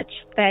so much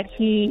that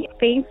he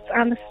faints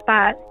on the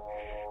spot,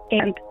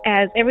 and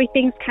as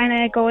everything's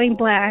kind of going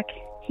black,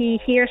 he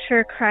hears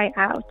her cry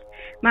out,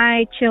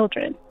 "My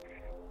children."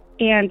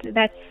 And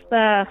that's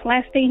the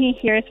last thing he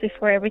hears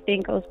before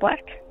everything goes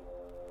black.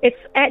 It's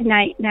at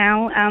night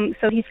now,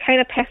 so he's kind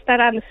of passed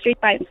out on the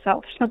street by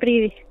himself. There's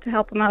nobody to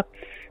help him up.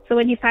 So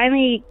when he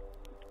finally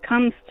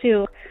comes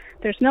to.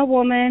 There's no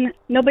woman,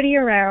 nobody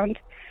around,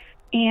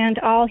 and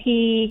all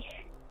he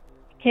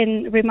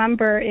can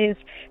remember is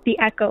the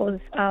echoes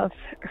of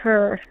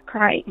her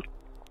crying.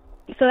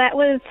 So that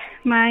was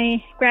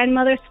my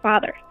grandmother's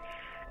father.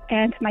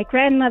 And my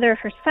grandmother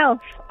herself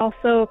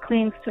also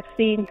claims to have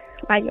seen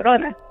La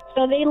Llorona.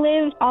 So they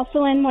lived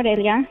also in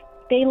Morelia.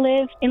 They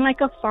lived in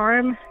like a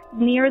farm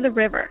near the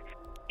river.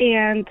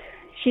 And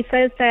she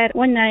says that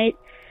one night,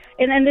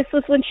 and then this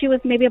was when she was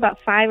maybe about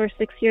 5 or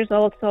 6 years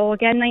old. So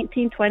again,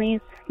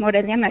 1920s,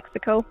 Morelia,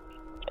 Mexico.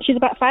 She's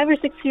about 5 or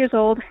 6 years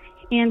old,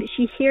 and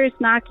she hears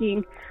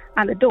knocking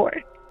on the door.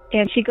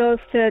 And she goes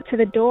to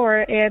the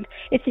door, and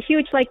it's a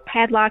huge, like,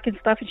 padlock and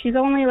stuff, and she's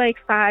only, like,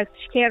 5, so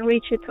she can't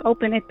reach it to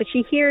open it, but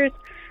she hears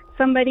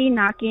somebody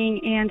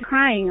knocking and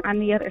crying on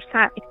the other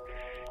side.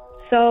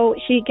 So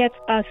she gets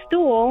a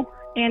stool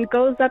and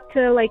goes up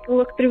to, like,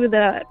 look through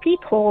the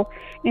peephole,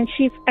 and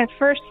she at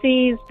first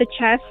sees the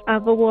chest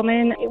of a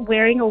woman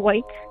wearing a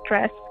white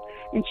dress,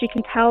 and she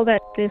can tell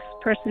that this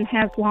person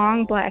has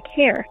long black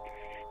hair.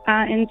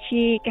 And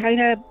she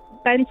kind of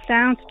bends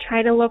down to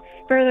try to look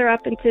further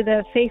up into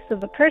the face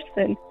of the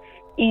person,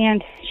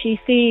 and she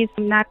sees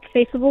not the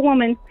face of a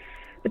woman,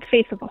 but the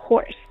face of a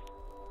horse.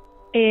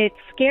 It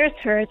scares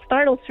her, it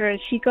startles her.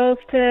 She goes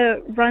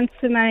to run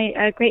to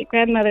my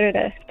great-grandmother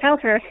to tell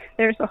her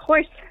there's a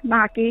horse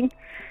knocking.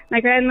 My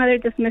grandmother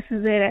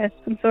dismisses it as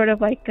some sort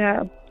of like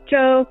a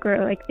joke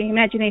or like the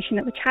imagination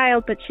of a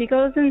child, but she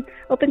goes and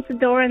opens the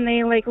door, and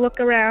they like look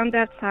around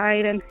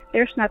outside, and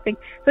there's nothing.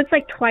 So it's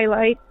like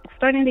twilight. It's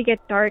starting to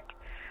get dark,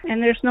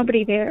 and there's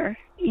nobody there.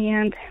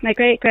 And my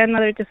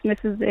great-grandmother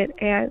dismisses it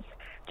as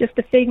just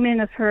a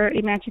figment of her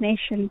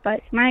imagination.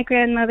 But my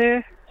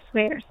grandmother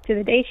swears to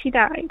the day she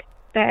died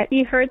that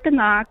she heard the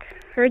knock,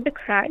 heard the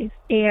cries,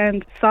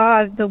 and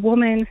saw the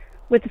woman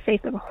with the face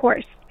of a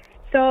horse.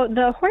 So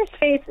the horse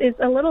face is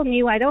a little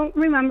new. I don't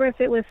remember if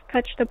it was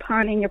touched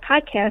upon in your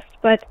podcast,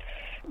 but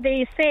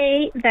they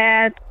say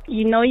that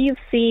you've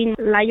seen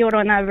La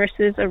Llorona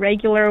versus a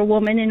regular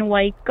woman in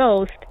white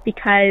ghost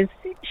because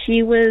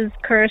she was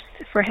cursed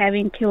for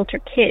having killed her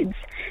kids.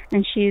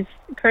 And she's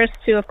cursed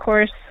to, of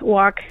course,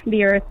 walk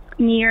the earth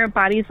near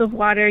bodies of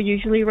water,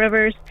 usually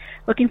rivers,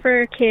 looking for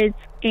her kids.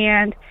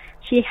 And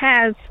she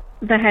has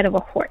the head of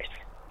a horse.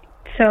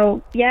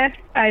 So, yeah,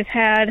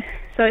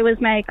 it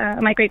was my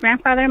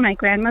great-grandfather, my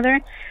grandmother,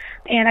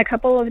 and a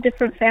couple of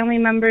different family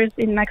members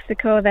in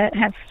Mexico that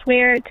have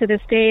swear to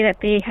this day that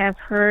they have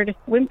heard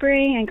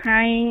whimpering and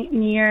crying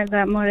near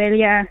the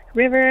Morelia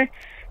River,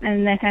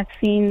 and that have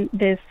seen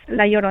this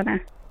La Llorona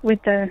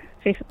with the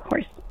face of a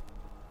horse.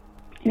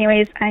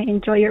 Anyways, I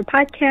enjoy your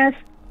podcast.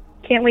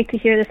 Can't wait to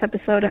hear this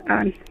episode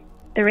on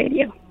the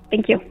radio.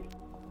 Thank you.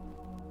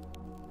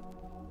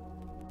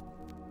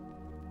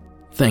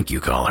 Thank you,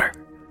 caller.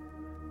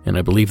 And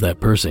I believe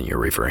that person you're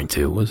referring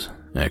to was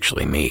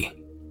actually me.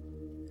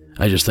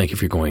 I just think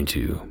if you're going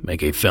to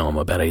make a film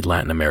about a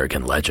Latin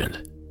American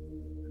legend,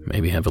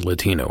 maybe have a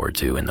Latino or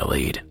two in the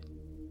lead.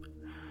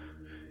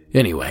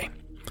 Anyway,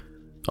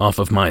 off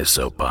of my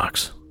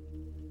soapbox.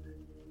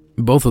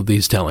 Both of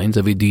these tellings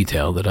have a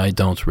detail that I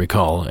don't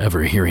recall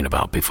ever hearing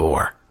about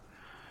before.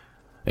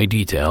 A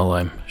detail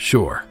I'm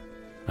sure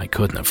I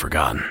couldn't have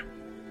forgotten.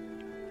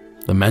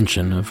 The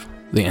mention of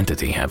the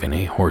entity having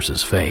a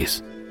horse's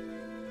face.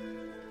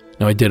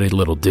 Now, I did a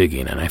little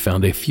digging and I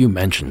found a few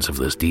mentions of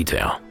this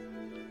detail.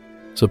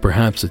 So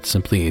perhaps it's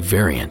simply a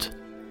variant,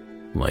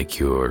 like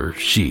your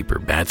sheep or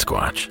bat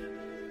squatch.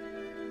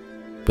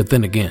 But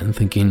then again,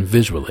 thinking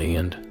visually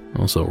and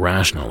also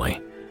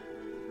rationally,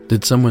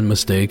 did someone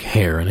mistake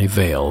hair in a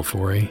veil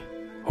for a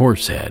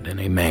horse head and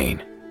a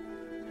mane?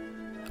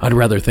 I'd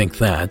rather think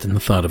that than the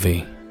thought of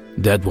a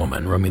dead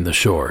woman roaming the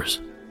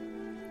shores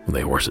with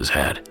a horse's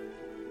head.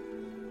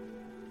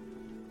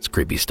 It's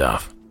creepy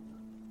stuff.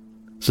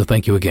 So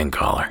thank you again,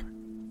 caller,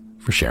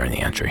 for sharing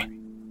the entry.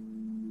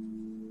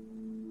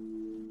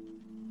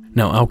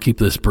 Now, I'll keep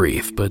this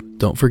brief, but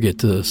don't forget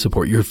to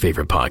support your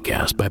favorite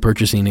podcast by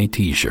purchasing a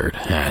t-shirt,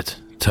 hat,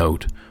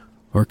 tote,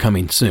 or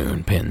coming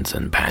soon pins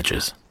and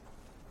patches.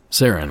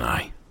 Sarah and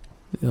I,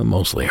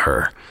 mostly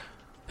her,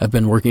 have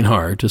been working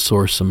hard to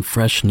source some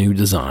fresh new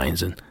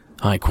designs and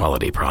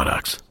high-quality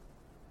products.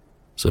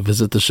 So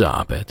visit the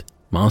shop at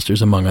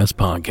Monsters Among Us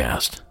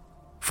Podcast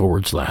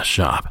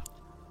 /shop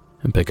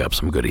and pick up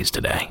some goodies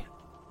today.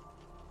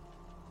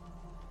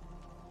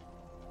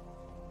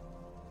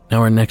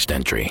 Now our next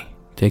entry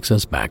takes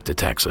us back to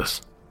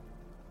Texas,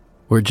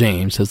 where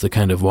James has the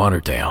kind of water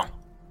tale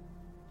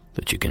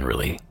that you can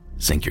really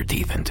sink your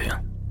teeth into.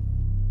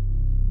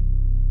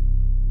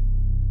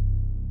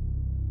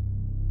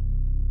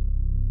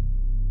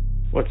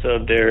 What's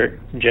up, Derek?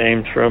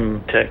 James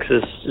from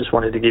Texas. Just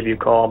wanted to give you a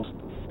call.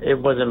 It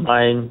wasn't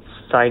my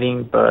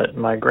sighting, but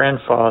my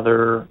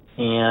grandfather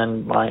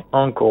and my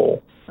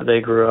uncle, they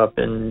grew up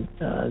in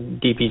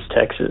Deep East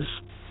Texas,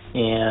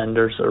 and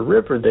there's a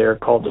river there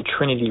called the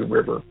Trinity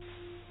River.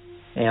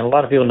 And a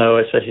lot of people know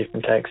it, especially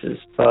from Texas,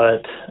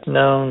 but it's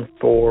known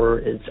for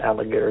its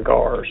alligator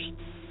gars.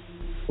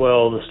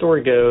 Well, the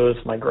story goes,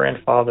 my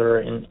grandfather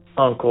and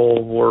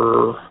uncle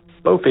were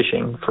bow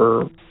fishing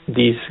for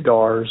these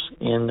cigars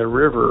in the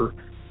river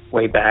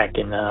way back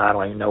in, I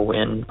don't even know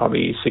when,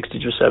 probably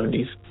 60s or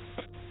 70s.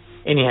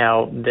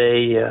 Anyhow,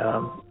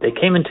 they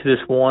came into this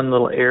one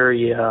little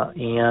area,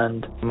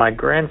 and my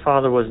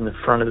grandfather was in the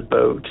front of the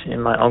boat,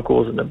 and my uncle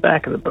was in the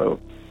back of the boat.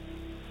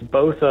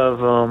 Both of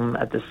them,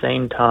 at the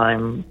same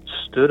time,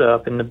 stood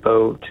up in the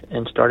boat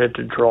and started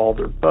to draw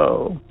their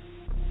bow.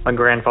 My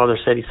grandfather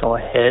said he saw a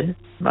head.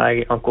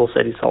 My uncle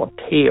said he saw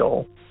a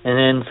tail. And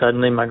then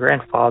suddenly my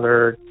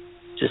grandfather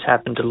just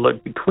happened to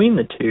look between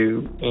the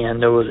two,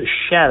 and there was a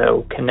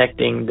shadow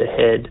connecting the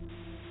head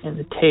and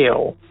the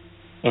tail.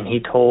 And he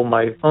told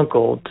my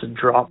uncle to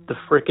drop the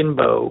frickin'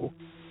 bow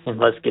and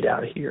let's get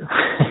out of here.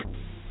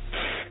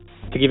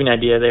 To give you an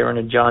idea, they were in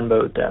a John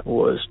boat that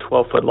was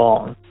 12 foot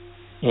long,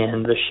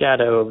 and the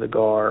shadow of the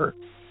gar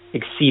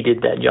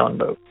exceeded that John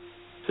boat.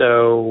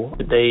 So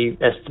they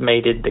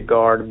estimated the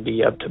gar to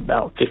be up to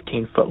about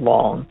 15 foot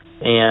long,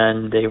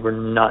 and they were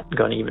not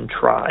going to even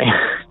try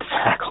to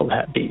tackle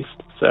that beast.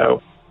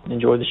 So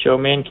enjoy the show,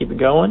 man. Keep it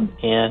going,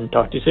 and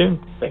talk to you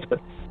soon. Thanks,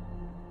 bud.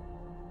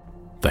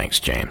 Thanks,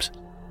 James.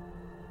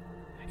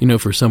 You know,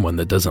 for someone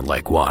that doesn't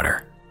like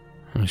water,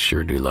 I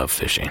sure do love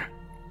fishing.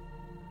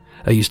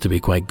 I used to be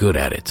quite good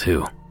at it,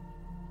 too.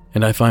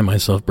 And I find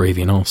myself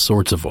braving all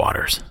sorts of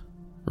waters,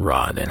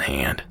 rod in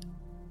hand.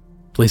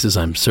 Places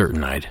I'm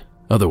certain I'd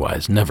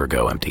otherwise never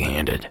go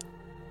empty-handed.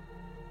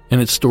 And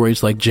it's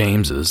stories like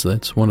James's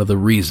that's one of the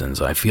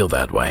reasons I feel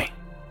that way.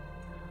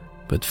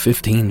 But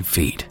 15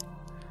 feet.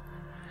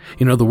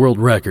 You know, the world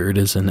record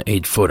is an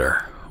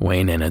 8-footer,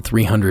 weighing in at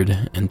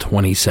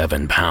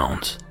 327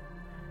 pounds.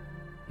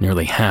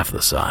 Nearly half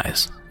the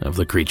size of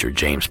the creature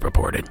James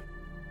purported.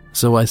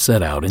 So I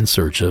set out in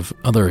search of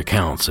other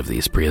accounts of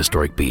these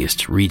prehistoric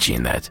beasts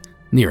reaching that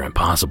near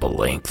impossible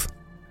length.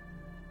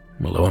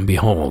 Well, lo and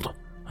behold,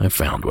 I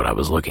found what I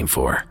was looking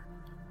for.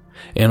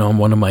 And on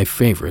one of my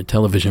favorite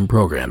television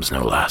programs,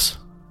 no less.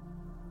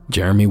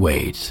 Jeremy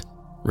Wade's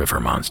River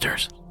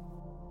Monsters.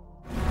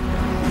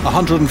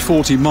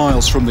 140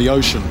 miles from the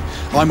ocean,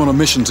 I'm on a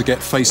mission to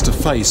get face to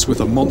face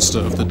with a monster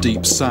of the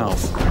deep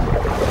south.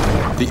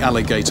 The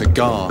alligator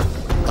gar,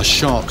 a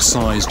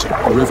shark-sized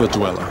river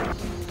dweller.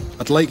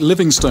 At Lake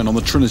Livingstone on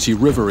the Trinity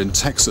River in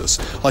Texas,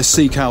 I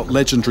seek out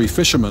legendary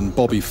fisherman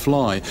Bobby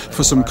Fly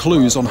for some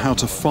clues on how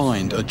to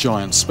find a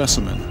giant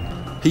specimen.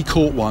 He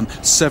caught one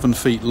 7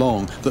 feet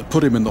long that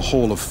put him in the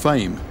Hall of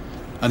Fame,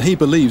 and he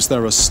believes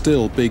there are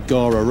still big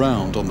gar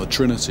around on the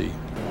Trinity.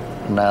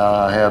 Now,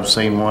 I have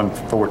seen one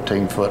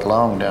 14 foot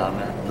long down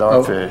there,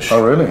 dartfish.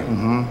 Oh, really?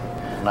 Mm-hmm.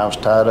 And I was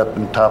tied up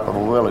in the top of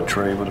a willow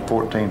tree with a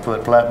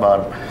 14-foot flat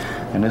bottom,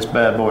 and this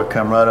bad boy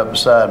come right up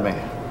beside me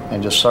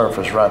and just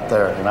surfaced right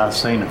there. And I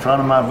seen the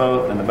front of my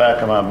boat and the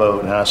back of my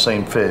boat, and I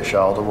seen fish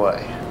all the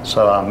way.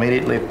 So I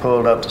immediately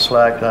pulled up the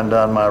slack,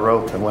 undone my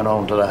rope, and went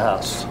on to the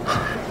house.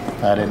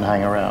 I didn't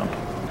hang around.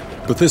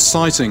 But this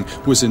sighting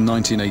was in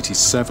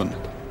 1987.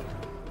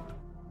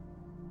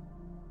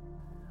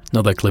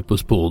 Now that clip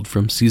was pulled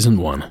from Season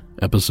 1,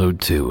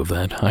 Episode 2 of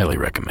that highly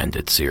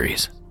recommended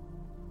series.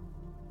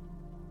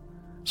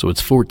 So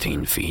it's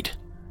 14 feet,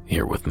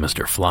 here with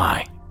Mr.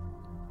 Fly.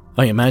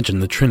 I imagine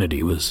the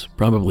Trinity was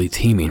probably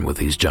teeming with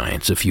these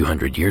giants a few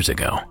hundred years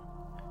ago.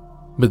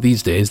 But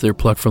these days they're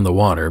plucked from the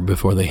water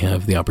before they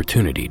have the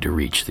opportunity to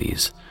reach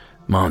these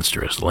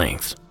monstrous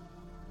lengths.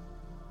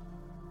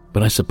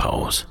 But I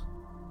suppose,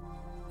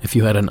 if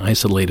you had an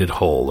isolated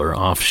hole or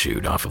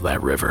offshoot off of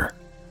that river,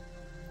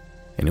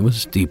 and it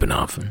was deep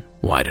enough and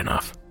wide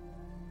enough,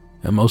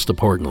 and most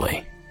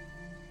importantly,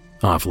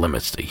 off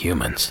limits to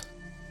humans,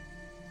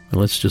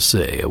 let's just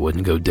say I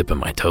wouldn't go dipping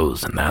my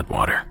toes in that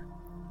water.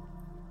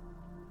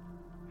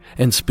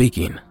 And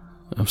speaking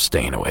of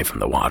staying away from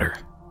the water,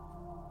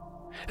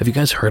 have you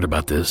guys heard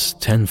about this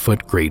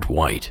 10-foot great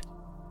white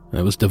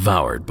that was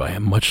devoured by a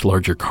much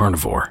larger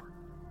carnivore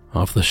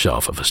off the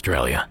shelf of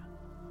Australia?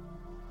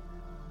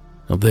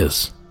 Now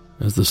this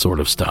is the sort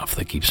of stuff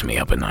that keeps me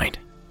up at night.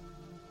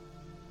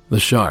 The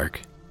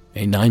shark,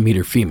 a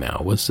 9-meter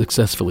female, was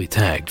successfully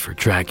tagged for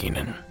tracking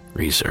and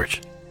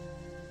research.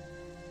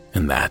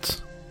 And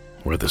that's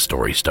where the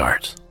story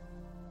starts.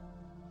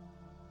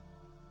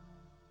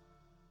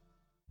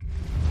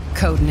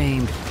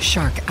 Codenamed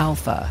Shark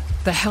Alpha,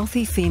 the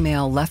healthy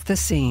female left the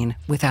scene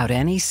without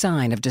any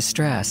sign of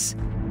distress.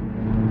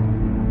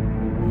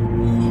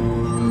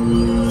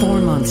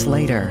 4 months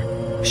later,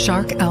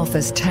 Shark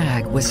Alpha's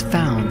tag was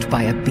found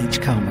by a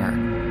beachcomber.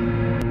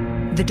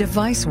 The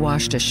device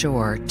washed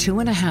ashore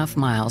 2.5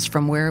 miles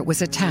from where it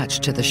was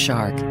attached to the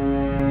shark.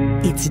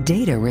 Its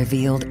data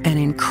revealed an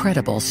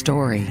incredible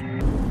story.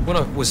 When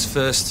I was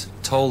first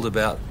told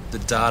about the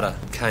data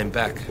came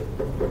back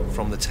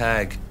from the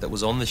tag that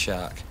was on the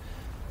shark,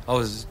 I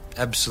was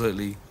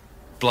absolutely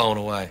blown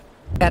away.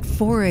 At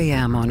 4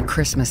 a.m. on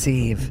Christmas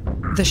Eve,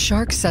 the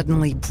shark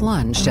suddenly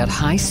plunged at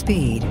high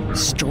speed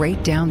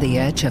straight down the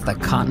edge of the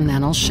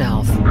continental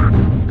shelf.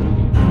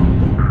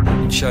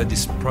 It showed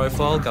this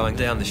profile going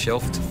down the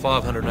shelf to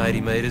 580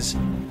 metres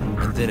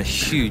and then a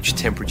huge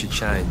temperature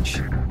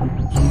change.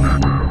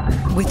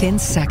 Within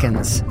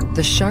seconds,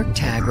 the shark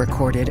tag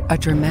recorded a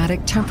dramatic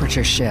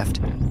temperature shift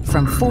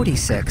from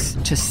 46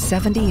 to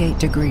 78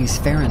 degrees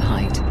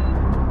Fahrenheit.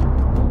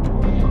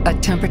 A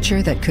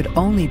temperature that could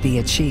only be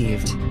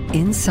achieved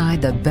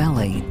inside the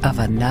belly of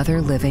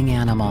another living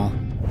animal.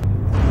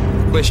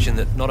 The question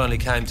that not only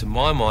came to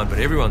my mind, but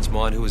everyone's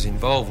mind who was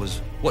involved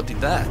was, what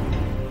did that?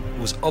 It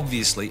was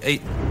obviously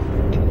eaten.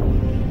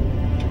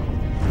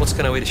 What's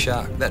going to eat a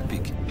shark that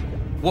big?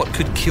 What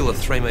could kill a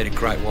 3-metre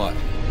great white?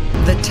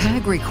 The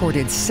tag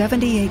recorded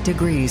 78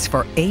 degrees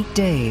for 8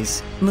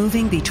 days,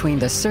 moving between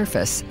the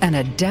surface and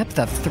a depth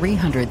of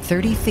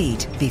 330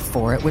 feet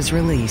before it was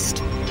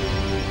released.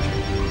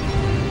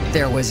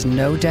 There was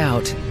no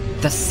doubt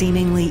the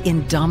seemingly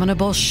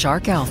indomitable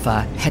Shark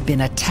Alpha had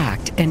been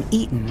attacked and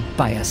eaten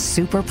by a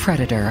super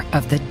predator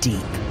of the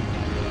deep.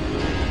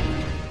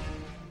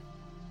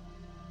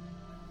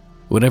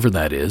 Whatever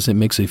that is, it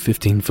makes a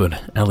 15-foot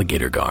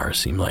alligator gar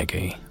seem like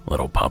a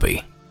little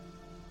puppy.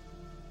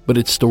 But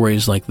it's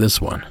stories like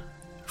this one,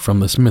 from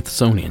the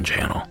Smithsonian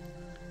Channel,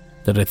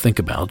 that I think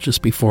about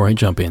just before I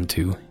jump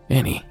into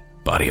any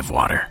body of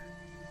water,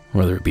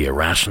 whether it be a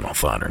rational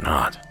thought or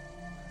not.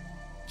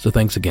 So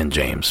thanks again,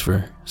 James,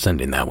 for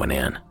sending that one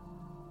in.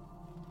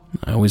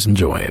 I always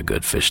enjoy a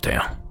good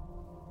fishtail.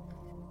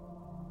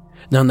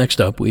 Now next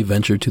up, we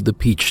venture to the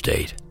Peach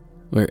State,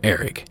 where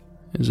Eric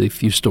has a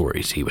few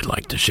stories he would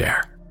like to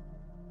share.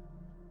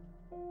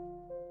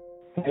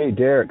 Hey,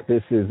 Derek,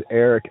 this is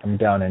Eric. I'm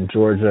down in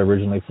Georgia,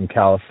 originally from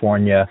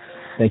California.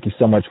 Thank you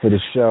so much for the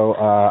show.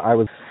 I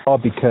was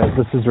called because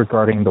this is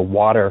regarding the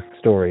water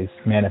stories,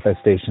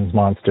 manifestations,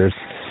 monsters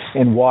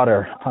in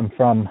water. I'm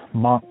from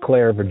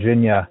Montclair,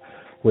 Virginia,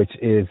 which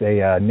is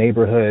a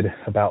neighborhood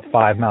about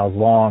 5 miles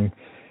long,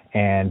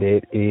 and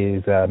it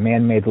is a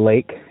man-made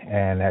lake,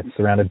 and that's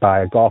surrounded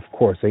by a golf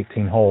course,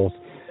 18 holes,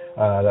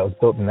 that was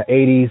built in the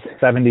 80s,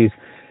 70s,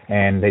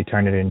 and they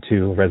turned it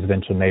into a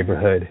residential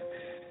neighborhood.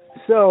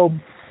 So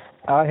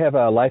I have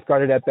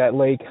lifeguarded at that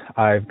lake.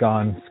 I've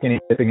gone skinny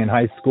dipping in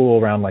high school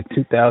around like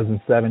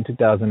 2007,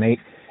 2008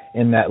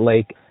 in that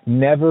lake.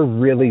 Never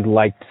really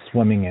liked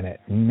swimming in it.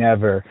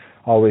 Never.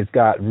 Always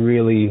got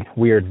really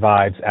weird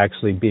vibes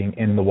actually being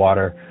in the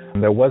water.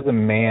 There was a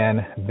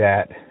man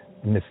that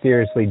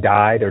mysteriously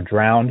died or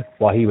drowned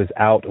while he was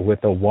out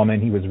with a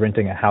woman he was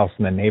renting a house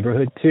in the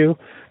neighborhood to.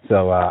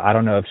 So I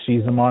don't know if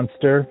she's a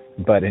monster,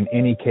 but in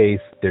any case,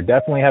 there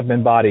definitely have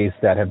been bodies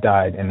that have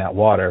died in that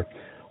water.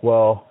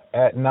 Well,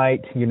 at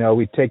night,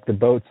 we'd take the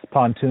boats,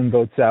 pontoon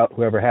boats out,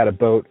 whoever had a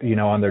boat,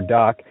 on their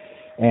dock,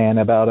 and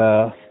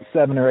about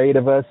 7 or 8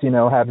 of us,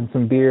 having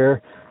some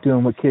beer,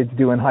 doing what kids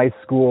do in high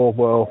school.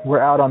 Well, we're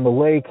out on the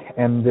lake,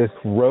 and this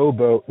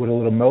rowboat with a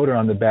little motor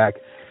on the back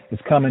is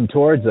coming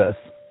towards us.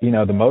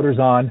 The motor's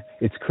on,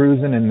 it's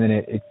cruising, and then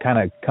it kind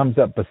of comes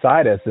up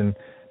beside us, and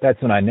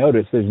that's when I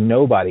noticed there's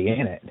nobody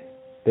in it.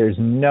 There's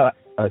not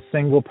a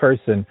single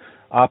person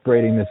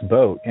operating this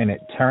boat, and it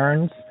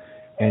turns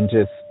and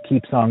just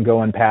keeps on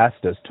going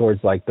past us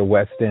towards like the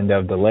west end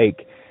of the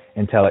lake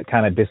until it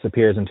kind of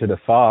disappears into the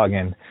fog.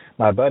 And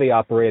my buddy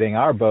operating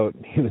our boat,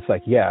 he was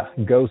like, yeah,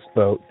 ghost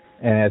boat.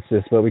 And that's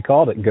just what we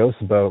called it,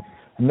 ghost boat.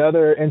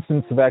 Another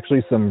instance of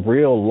actually some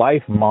real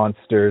life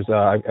monsters.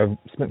 I've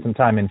spent some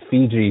time in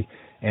Fiji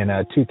in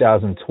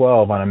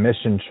 2012 on a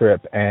mission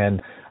trip,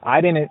 and I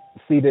didn't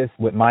see this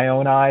with my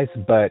own eyes,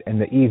 but in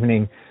the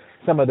evening,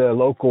 some of the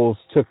locals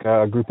took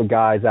a group of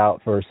guys out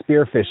for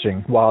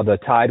spearfishing while the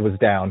tide was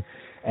down.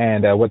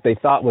 And what they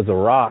thought was a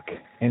rock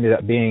ended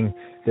up being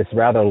this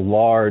rather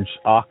large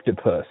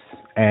octopus.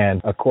 And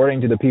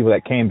according to the people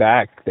that came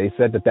back, they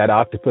said that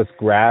octopus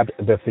grabbed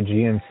the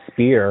Fijian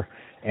spear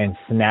and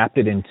snapped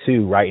it in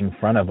two right in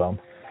front of them.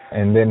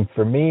 And then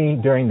for me,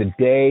 during the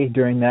day,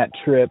 during that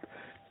trip,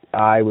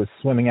 I was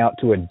swimming out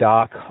to a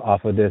dock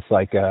off of this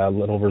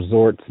little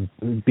resort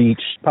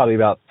beach, probably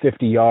about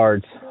 50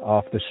 yards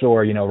off the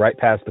shore, right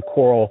past the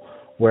coral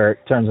where it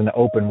turns into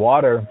open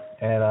water.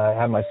 And I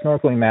have my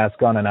snorkeling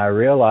mask on, and I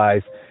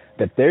realize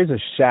that there's a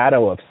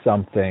shadow of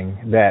something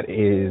that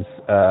is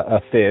a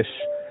fish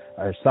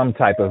or some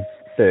type of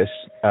fish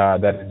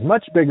that is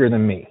much bigger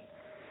than me.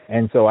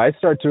 And so I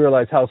start to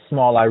realize how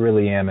small I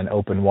really am in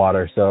open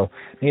water. So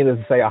needless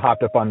to say, I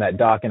hopped up on that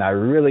dock, and I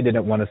really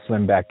didn't want to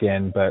swim back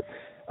in. But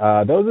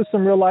those are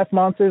some real-life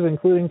monsters,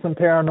 including some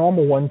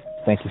paranormal ones.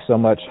 Thank you so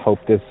much. Hope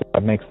this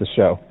makes the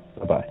show.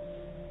 Bye-bye.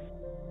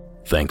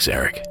 Thanks,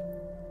 Eric.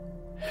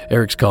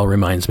 Eric's call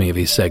reminds me of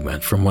a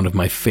segment from one of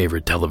my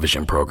favorite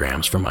television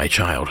programs from my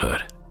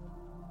childhood.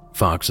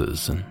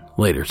 Fox's and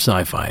later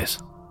Sci-Fi's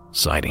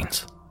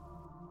sightings.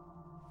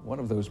 One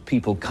of those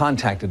people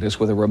contacted us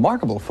with a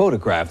remarkable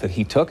photograph that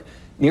he took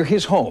near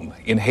his home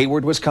in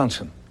Hayward,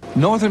 Wisconsin.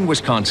 Northern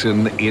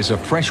Wisconsin is a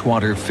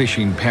freshwater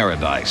fishing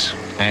paradise,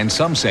 and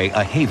some say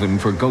a haven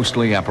for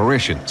ghostly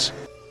apparitions.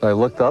 I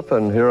looked up,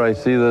 and here I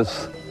see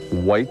this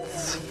white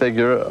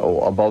figure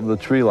above the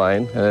tree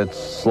line, and it's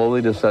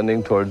slowly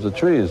descending towards the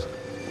trees.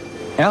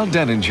 Al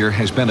Denninger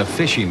has been a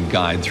fishing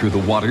guide through the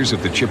waters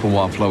of the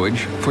Chippewa flowage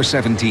for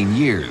 17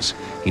 years.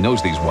 He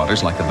knows these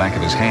waters like the back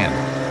of his hand,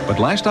 But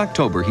last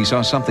October, he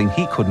saw something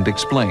he couldn't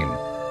explain.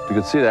 You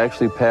could see it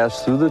actually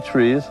pass through the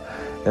trees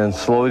and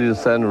slowly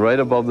descend right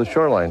above the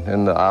shoreline.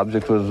 And the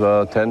object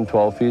was 10,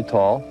 12 feet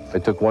tall. I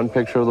took one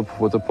picture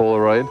with the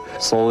Polaroid.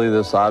 Slowly,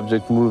 this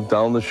object moved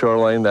down the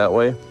shoreline that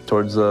way,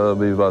 towards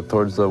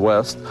the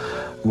west.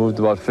 Moved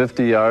about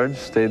 50 yards,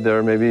 stayed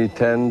there maybe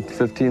 10,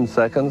 15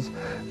 seconds,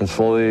 and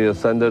slowly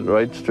ascended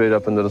right straight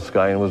up into the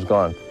sky and was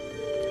gone.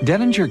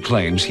 Denninger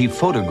claims he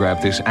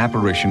photographed this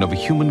apparition of a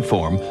human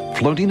form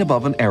floating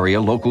above an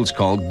area locals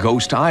call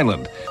Ghost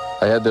Island.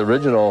 I had the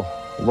original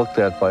looked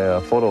at by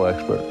a photo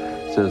expert.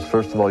 He says,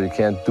 first of all, you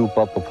can't dupe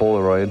up a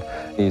Polaroid.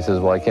 He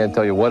says, well, I can't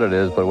tell you what it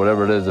is, but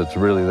whatever it is, it's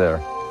really there.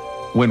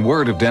 When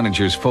word of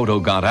Denninger's photo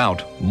got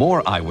out,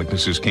 more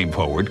eyewitnesses came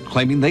forward,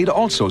 claiming they'd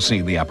also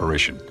seen the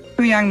apparition.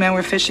 Two young men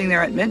were fishing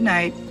there at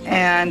midnight,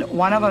 and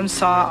one of them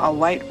saw a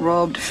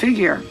white-robed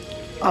figure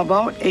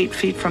about 8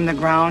 feet from the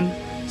ground,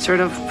 sort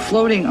of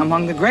floating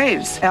among the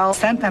graves. Al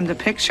sent them the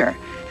picture,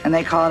 and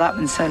they called up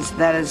and says,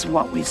 that is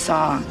what we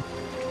saw.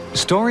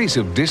 Stories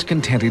of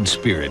discontented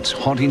spirits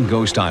haunting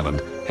Ghost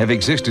Island have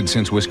existed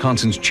since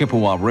Wisconsin's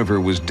Chippewa River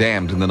was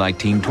dammed in the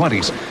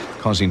 1920s,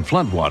 causing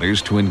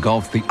floodwaters to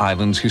engulf the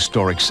island's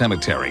historic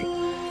cemetery.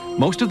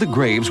 Most of the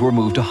graves were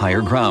moved to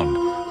higher ground,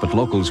 but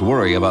locals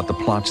worry about the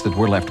plots that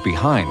were left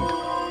behind.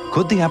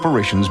 Could the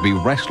apparitions be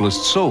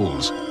restless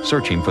souls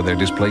searching for their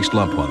displaced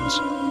loved ones?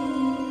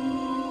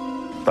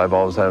 I've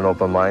always had an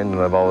open mind,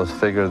 and I've always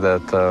figured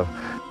that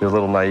you're a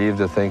little naive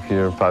to think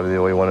you're probably the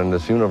only one in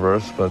this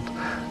universe, but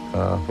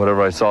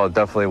whatever I saw, it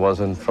definitely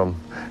wasn't from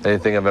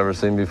anything I've ever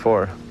seen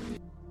before.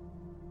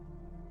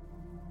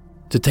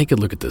 To take a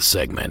look at this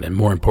segment, and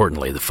more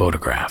importantly, the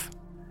photograph,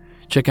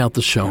 check out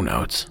the show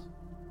notes.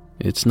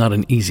 It's not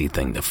an easy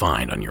thing to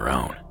find on your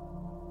own.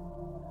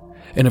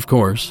 And of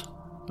course,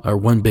 our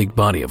one big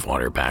body of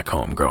water back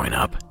home growing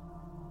up,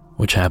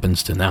 which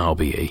happens to now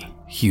be a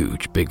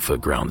huge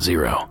Bigfoot ground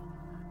zero,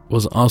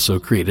 was also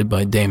created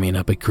by damming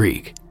up a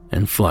creek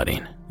and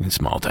flooding in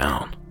small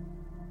town.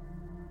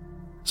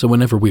 So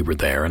whenever we were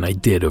there and I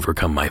did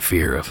overcome my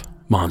fear of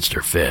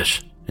monster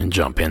fish and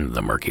jump into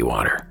the murky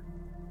water,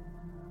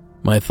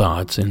 my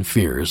thoughts and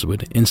fears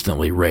would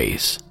instantly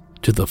race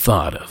to the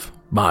thought of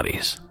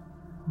bodies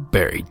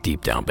buried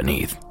deep down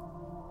beneath.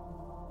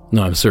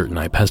 Now I'm certain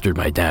I pestered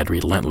my dad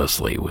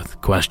relentlessly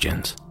with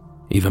questions.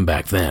 Even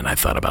back then I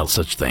thought about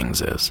such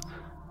things as,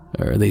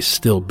 are they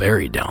still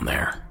buried down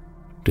there?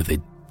 Do they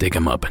dig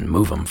them up and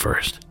move them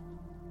first?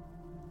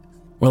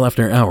 Well,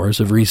 after hours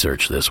of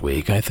research this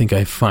week, I think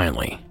I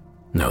finally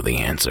know the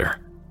answer.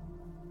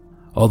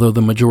 Although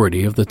the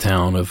majority of the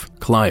town of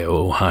Clio,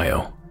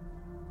 Ohio,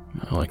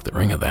 I like the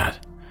ring of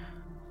that,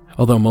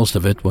 although most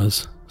of it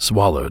was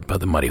swallowed by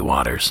the muddy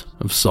waters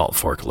of Salt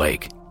Fork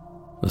Lake,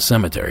 the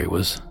cemetery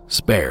was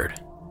spared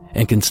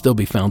and can still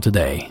be found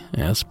today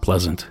as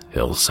Pleasant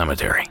Hills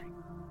Cemetery.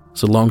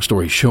 So long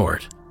story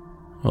short,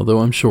 although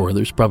I'm sure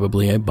there's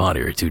probably a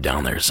body or two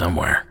down there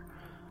somewhere,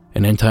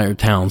 an entire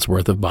town's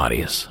worth of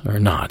bodies are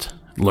not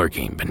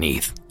lurking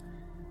beneath,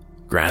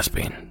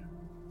 grasping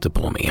to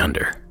pull me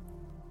under.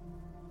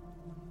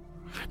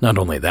 Not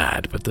only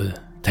that, but the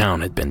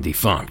town had been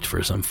defunct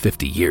for some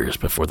 50 years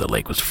before the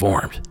lake was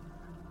formed,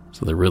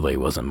 so there really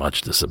wasn't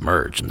much to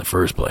submerge in the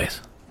first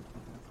place.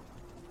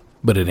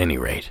 But at any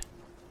rate,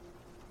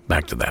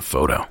 back to that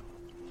photo.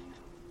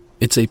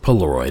 It's a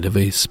Polaroid of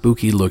a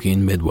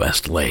spooky-looking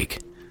Midwest lake,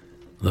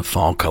 the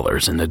fall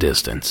colors in the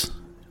distance,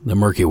 the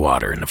murky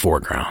water in the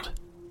foreground.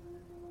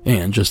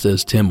 And just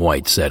as Tim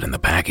White said in the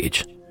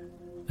package,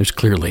 there's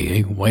clearly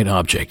a white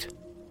object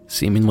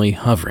seemingly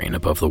hovering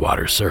above the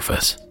water's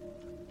surface.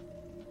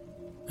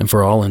 And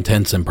for all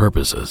intents and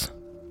purposes,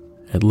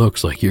 it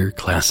looks like your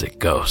classic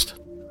ghost,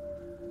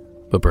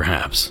 but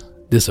perhaps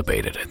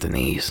dissipated at the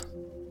knees.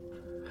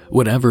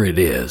 Whatever it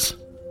is,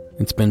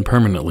 it's been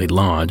permanently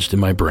lodged in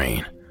my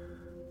brain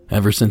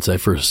ever since I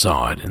first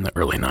saw it in the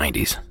early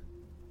 90s.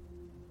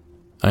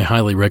 I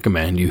highly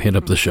recommend you hit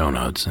up the show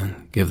notes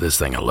and give this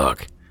thing a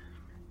look,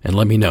 and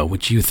let me know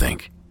what you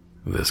think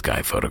of this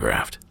guy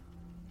photographed.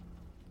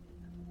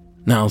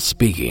 Now,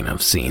 speaking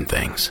of seeing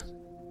things,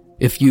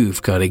 if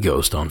you've got a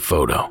ghost on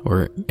photo,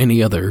 or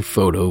any other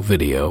photo,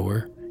 video,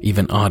 or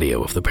even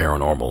audio of the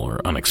paranormal or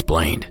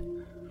unexplained,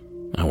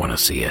 I want to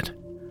see it.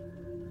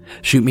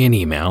 Shoot me an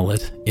email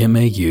at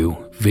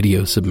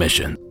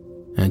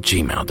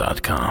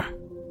mauvideosubmission@gmail.com.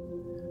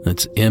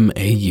 That's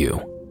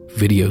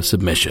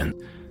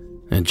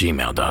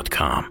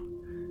mauvideosubmission@gmail.com.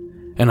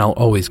 And I'll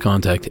always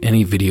contact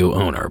any video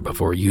owner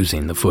before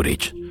using the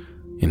footage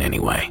in any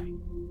way.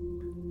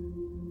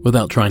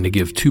 Without trying to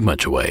give too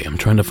much away, I'm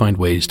trying to find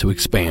ways to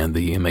expand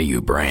the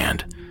MAU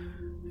brand,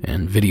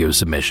 and video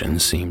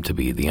submissions seem to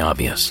be the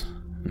obvious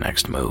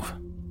next move.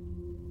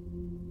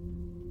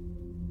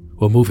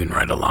 Well, moving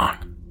right along.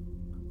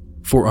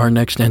 For our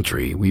next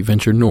entry, we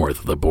venture north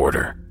of the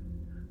border,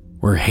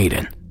 where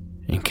Hayden,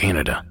 in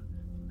Canada,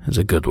 has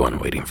a good one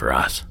waiting for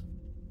us.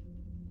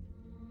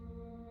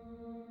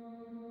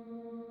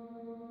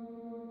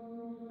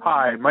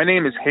 Hi, my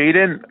name is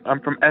Hayden. I'm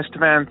from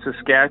Estevan,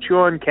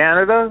 Saskatchewan,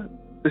 Canada.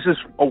 This is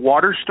a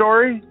water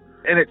story,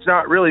 and it's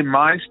not really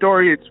my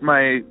story. It's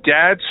my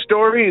dad's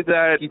story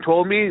that he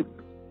told me.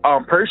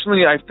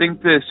 Personally, I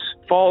think this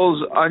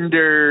falls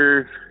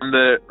under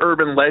the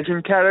urban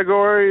legend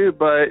category,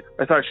 but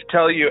I thought I should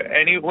tell you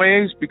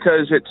anyways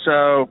because it's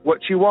what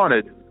you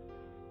wanted.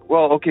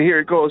 Well, okay, here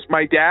it goes.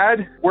 My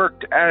dad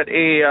worked at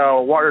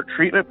a water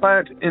treatment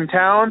plant in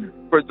town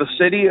for the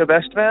city of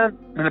Estevan,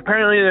 and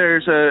apparently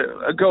there's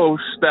a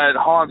ghost that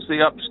haunts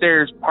the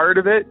upstairs part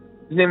of it.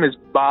 His name is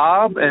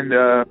Bob, and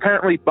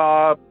apparently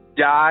Bob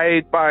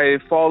died by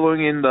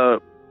following in the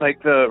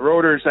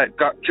rotors that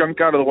jumped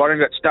out of the water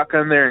and got stuck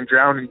on there and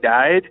drowned and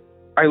died.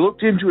 I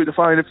looked into it to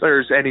find if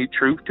there's any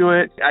truth to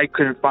it. I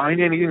couldn't find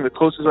anything. The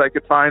closest I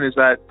could find is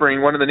that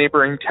in one of the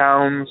neighboring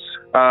towns,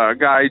 a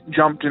guy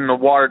jumped in the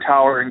water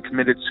tower and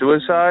committed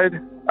suicide.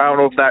 I don't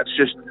know if that's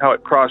just how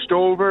it crossed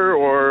over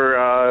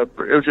or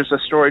it was just a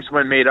story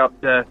someone made up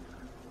to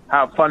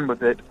have fun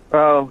with it.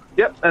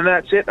 Yep, and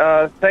that's it.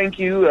 Thank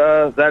you.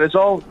 That is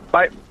all.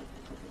 Bye.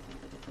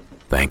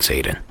 Thanks,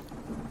 Hayden.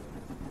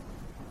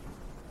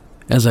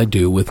 As I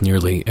do with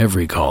nearly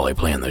every call I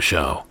play on the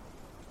show,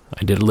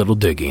 I did a little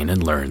digging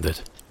and learned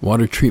that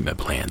water treatment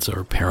plants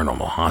are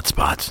paranormal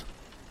hotspots.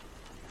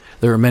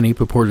 There are many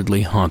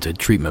purportedly haunted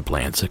treatment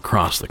plants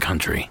across the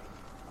country.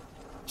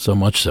 So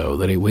much so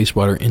that a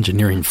wastewater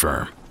engineering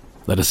firm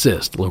that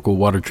assists local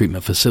water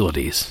treatment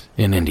facilities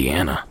in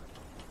Indiana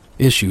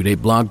issued a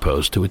blog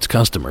post to its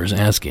customers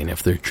asking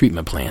if their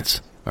treatment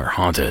plants are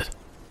haunted,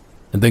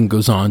 and then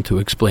goes on to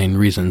explain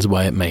reasons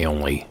why it may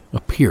only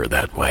appear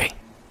that way,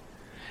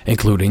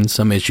 including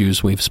some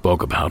issues we've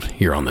spoke about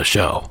here on the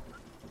show,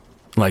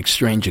 like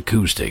strange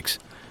acoustics,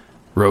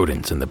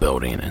 rodents in the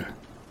building, and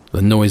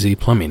the noisy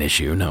plumbing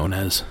issue known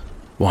as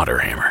water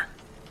hammer.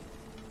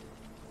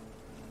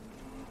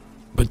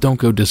 But don't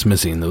go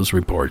dismissing those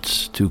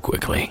reports too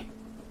quickly.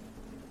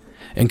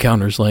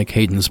 Encounters like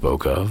Hayden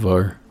spoke of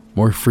are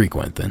more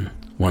frequent than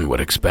one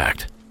would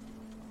expect,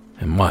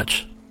 and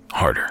much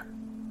harder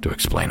to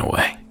explain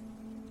away.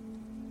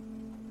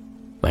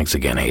 Thanks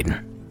again,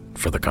 Hayden,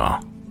 for the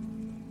call.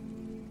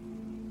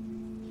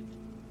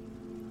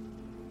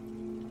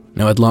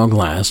 Now at long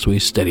last, we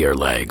steady our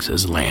legs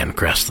as land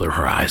crests the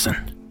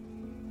horizon.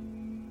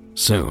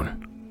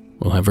 Soon,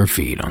 we'll have our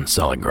feet on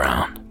solid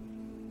ground.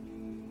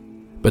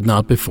 But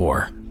not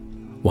before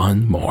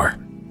one more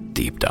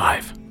deep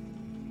dive.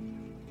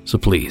 So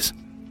please,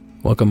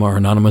 welcome our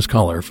anonymous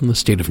caller from the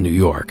state of New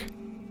York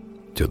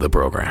to the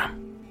program.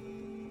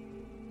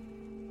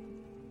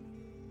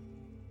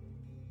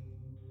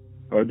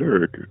 Hi,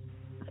 Derek.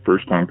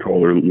 First-time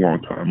caller,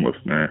 long-time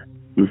listener.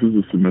 This is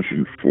a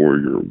submission for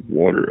your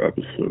water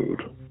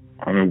episode.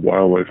 I'm a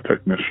wildlife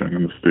technician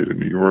in the state of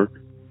New York,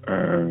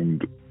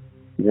 and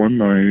one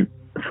night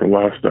for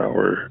last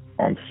hour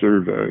on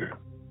survey,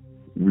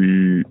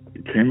 we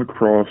came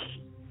across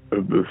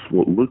this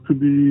what looked to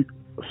be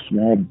a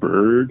small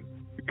bird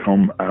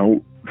come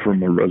out from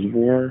the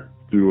reservoir,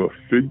 do a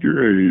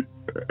figure eight,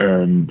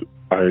 and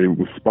I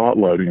was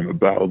spotlighting the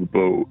bow of the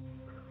boat.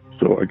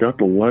 So I got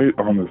the light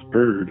on this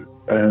bird,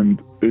 and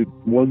it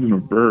wasn't a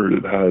bird.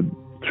 It had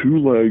two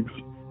legs,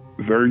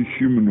 very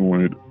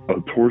humanoid,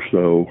 a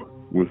torso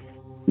with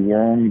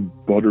long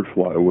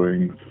butterfly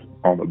wings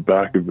on the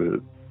back of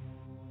it,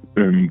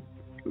 and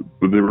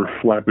they were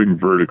flapping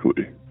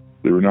vertically.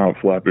 They were not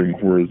flapping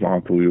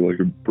horizontally like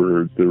a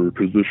bird. They were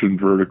positioned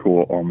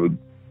vertical on the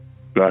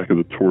back of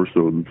the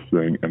torso of this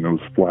thing, and it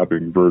was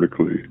flapping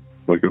vertically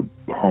like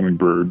a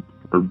hummingbird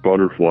or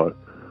butterfly.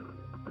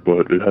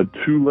 But it had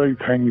two legs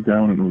hanging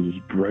down, and it was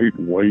this bright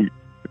white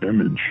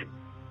image.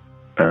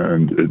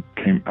 And it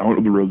came out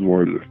of the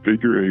reservoir to a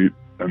figure eight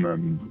and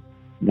then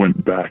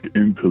went back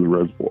into the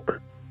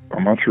reservoir.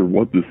 I'm not sure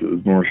what this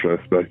is, nor should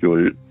I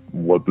speculate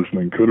what this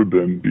thing could have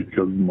been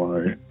because of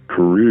my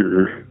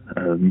career.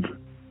 And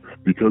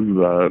because of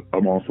that,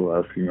 I'm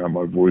also asking that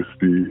my voice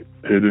be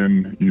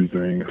hidden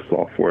using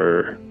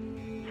software.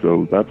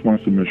 So that's my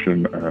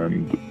submission,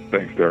 and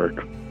thanks, Derek.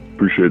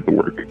 Appreciate the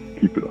work.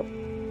 Keep it up.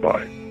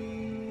 Bye.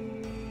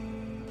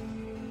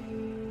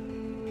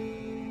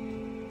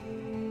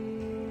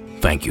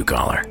 Thank you,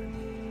 caller.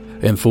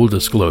 In full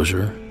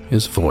disclosure,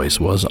 his voice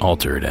was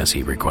altered as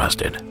he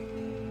requested.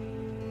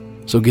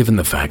 So given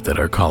the fact that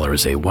our caller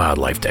is a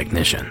wildlife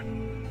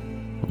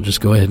technician, we'll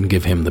just go ahead and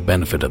give him the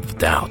benefit of the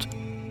doubt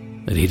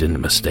that he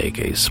didn't mistake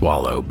a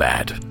swallow,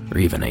 bat, or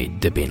even a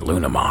dipping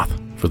Luna moth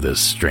for this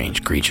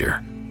strange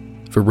creature.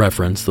 For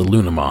reference, the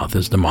Luna moth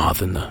is the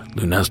moth in the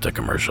Lunesta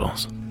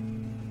commercials.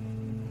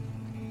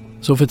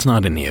 So if it's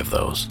not any of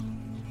those,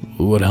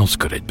 what else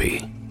could it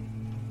be?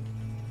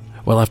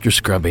 Well, after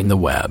scrubbing the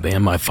web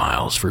and my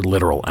files for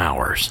literal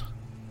hours,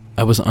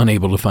 I was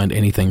unable to find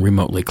anything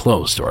remotely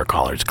close to our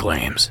caller's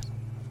claims.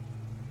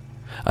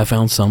 I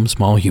found some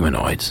small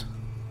humanoids.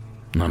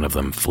 None of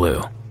them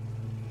flew,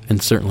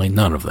 and certainly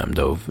none of them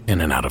dove in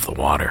and out of the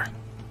water.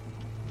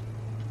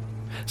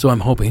 So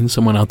I'm hoping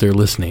someone out there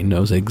listening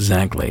knows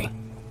exactly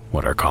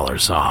what our caller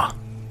saw.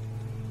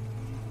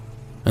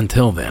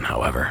 Until then,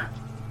 however,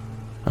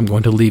 I'm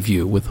going to leave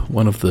you with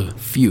one of the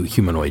few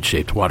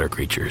humanoid-shaped water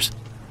creatures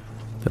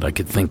that I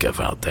could think of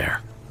out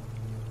there.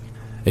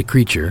 A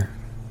creature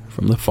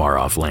from the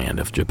far-off land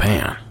of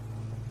Japan.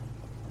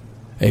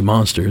 A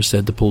monster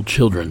said to pull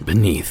children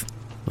beneath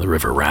the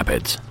river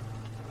rapids.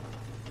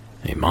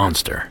 A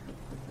monster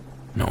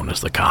known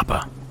as the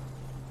Kappa.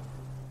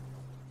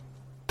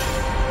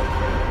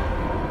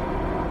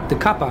 The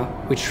Kappa,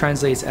 which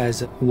translates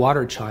as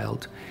water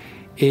child,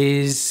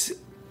 is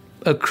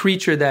a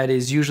creature that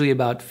is usually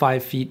about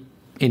 5 feet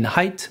in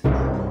height,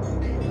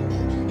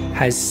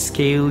 has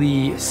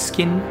scaly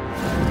skin,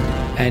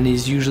 and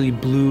is usually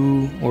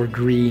blue or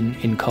green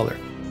in color.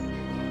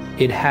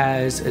 It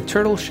has a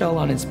turtle shell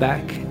on its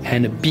back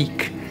and a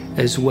beak,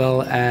 as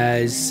well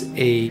as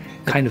a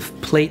kind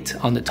of plate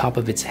on the top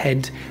of its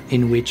head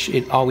in which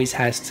it always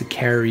has to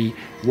carry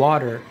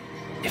water.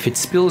 If it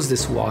spills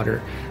this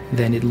water,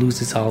 then it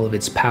loses all of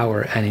its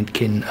power and it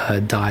can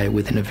die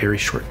within a very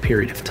short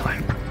period of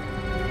time.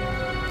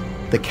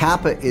 The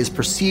Kappa is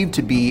perceived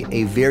to be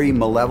a very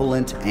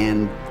malevolent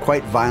and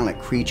quite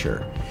violent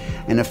creature.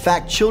 And in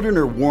fact, children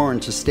are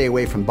warned to stay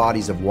away from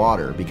bodies of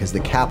water because the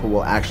Kappa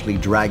will actually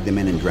drag them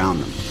in and drown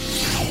them.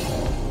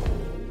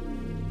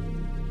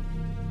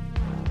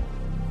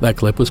 That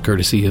clip was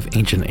courtesy of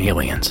Ancient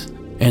Aliens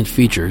and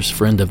features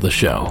friend of the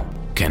show,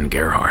 Ken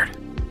Gerhard.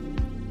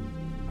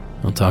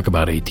 I'll talk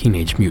about a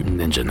Teenage Mutant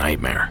Ninja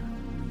nightmare.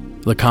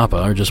 The Kappa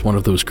are just one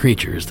of those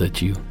creatures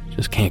that you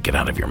just can't get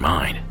out of your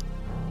mind.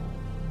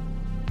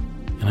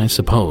 And I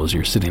suppose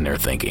you're sitting there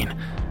thinking,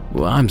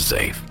 well, I'm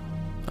safe.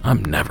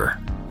 I'm never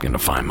going to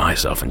find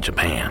myself in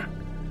Japan.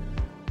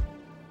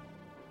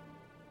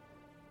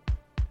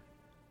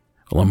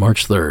 Well, on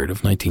March 3rd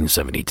of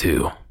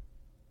 1972,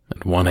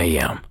 at 1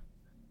 a.m.,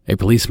 a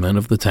policeman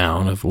of the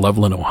town of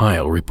Loveland,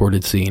 Ohio,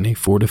 reported seeing a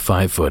 4 to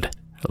 5 foot,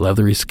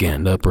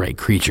 leathery-skinned, upright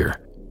creature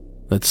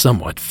that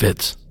somewhat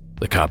fits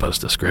the Kappa's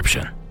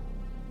description.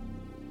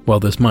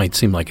 While this might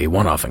seem like a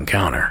one-off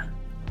encounter,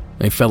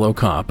 a fellow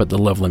cop at the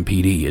Loveland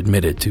PD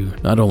admitted to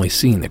not only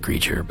seeing the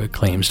creature, but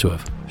claims to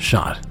have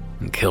shot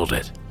and killed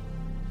it.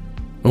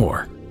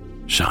 Or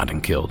shot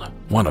and killed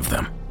one of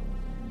them.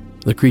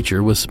 The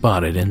creature was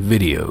spotted and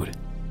videoed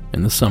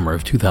in the summer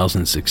of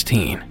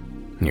 2016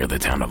 near the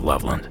town of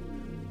Loveland.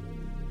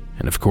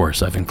 And of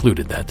course, I've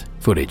included that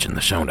footage in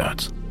the show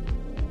notes.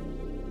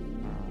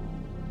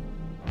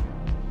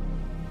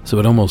 So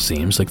it almost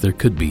seems like there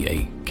could be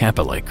a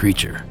Kappa-like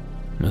creature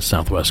in the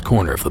southwest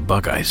corner of the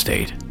Buckeye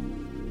State.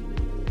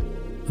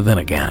 But then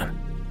again,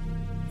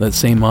 that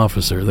same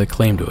officer that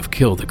claimed to have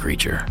killed the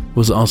creature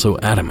was also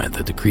adamant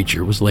that the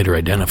creature was later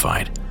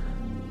identified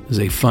as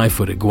a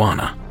 5-foot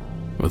iguana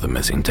with a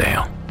missing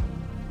tail.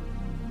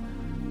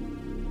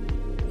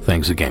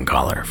 Thanks again,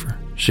 caller, for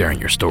sharing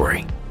your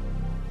story.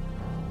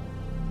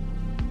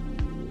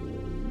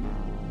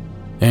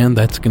 And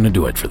that's going to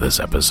do it for this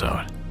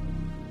episode.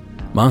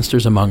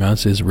 Monsters Among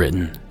Us is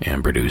written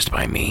and produced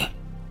by me,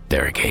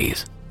 Derek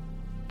Hayes.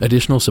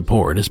 Additional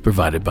support is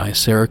provided by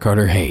Sarah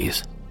Carter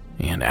Hayes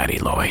and Addie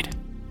Lloyd.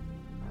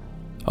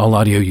 All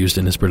audio used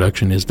in this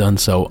production is done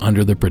so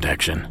under the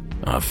protection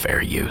of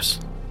fair use.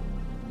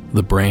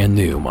 The brand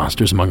new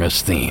Monsters Among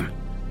Us theme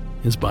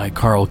is by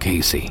Carl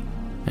Casey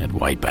at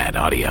White Bat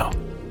Audio.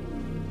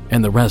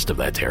 And the rest of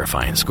that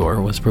terrifying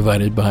score was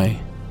provided by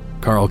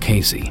Carl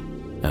Casey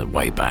at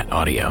White Bat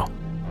Audio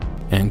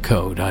and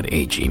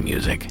Co.ag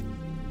Music.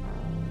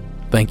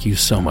 Thank you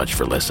so much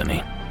for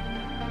listening.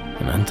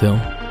 And until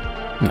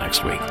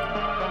next week.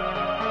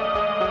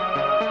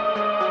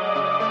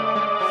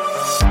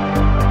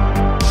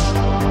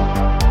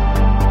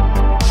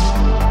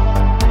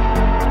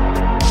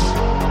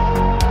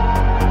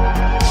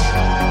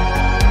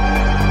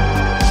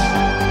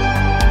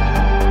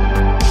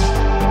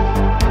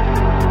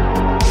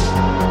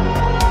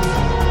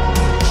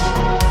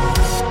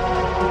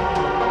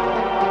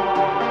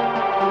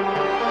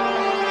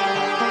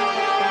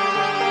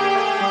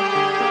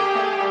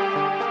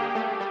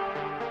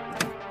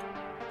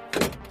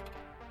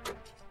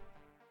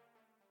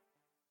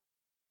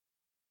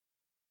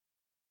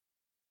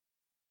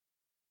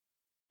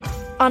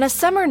 On a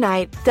summer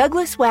night,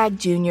 Douglas Wag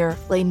Jr.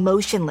 lay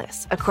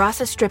motionless across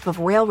a strip of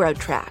railroad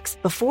tracks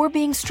before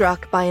being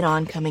struck by an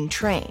oncoming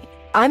train.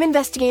 I'm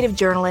investigative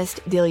journalist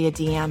Delia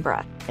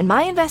D'Ambra, and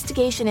my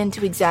investigation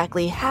into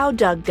exactly how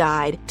Doug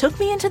died took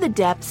me into the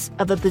depths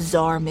of a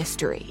bizarre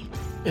mystery.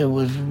 It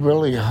was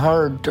really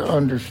hard to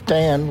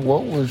understand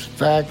what was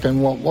fact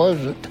and what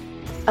wasn't.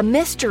 A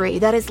mystery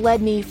that has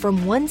led me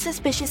from one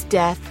suspicious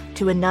death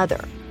to another.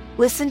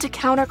 Listen to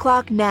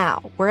Counterclock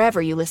now,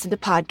 wherever you listen to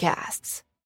podcasts.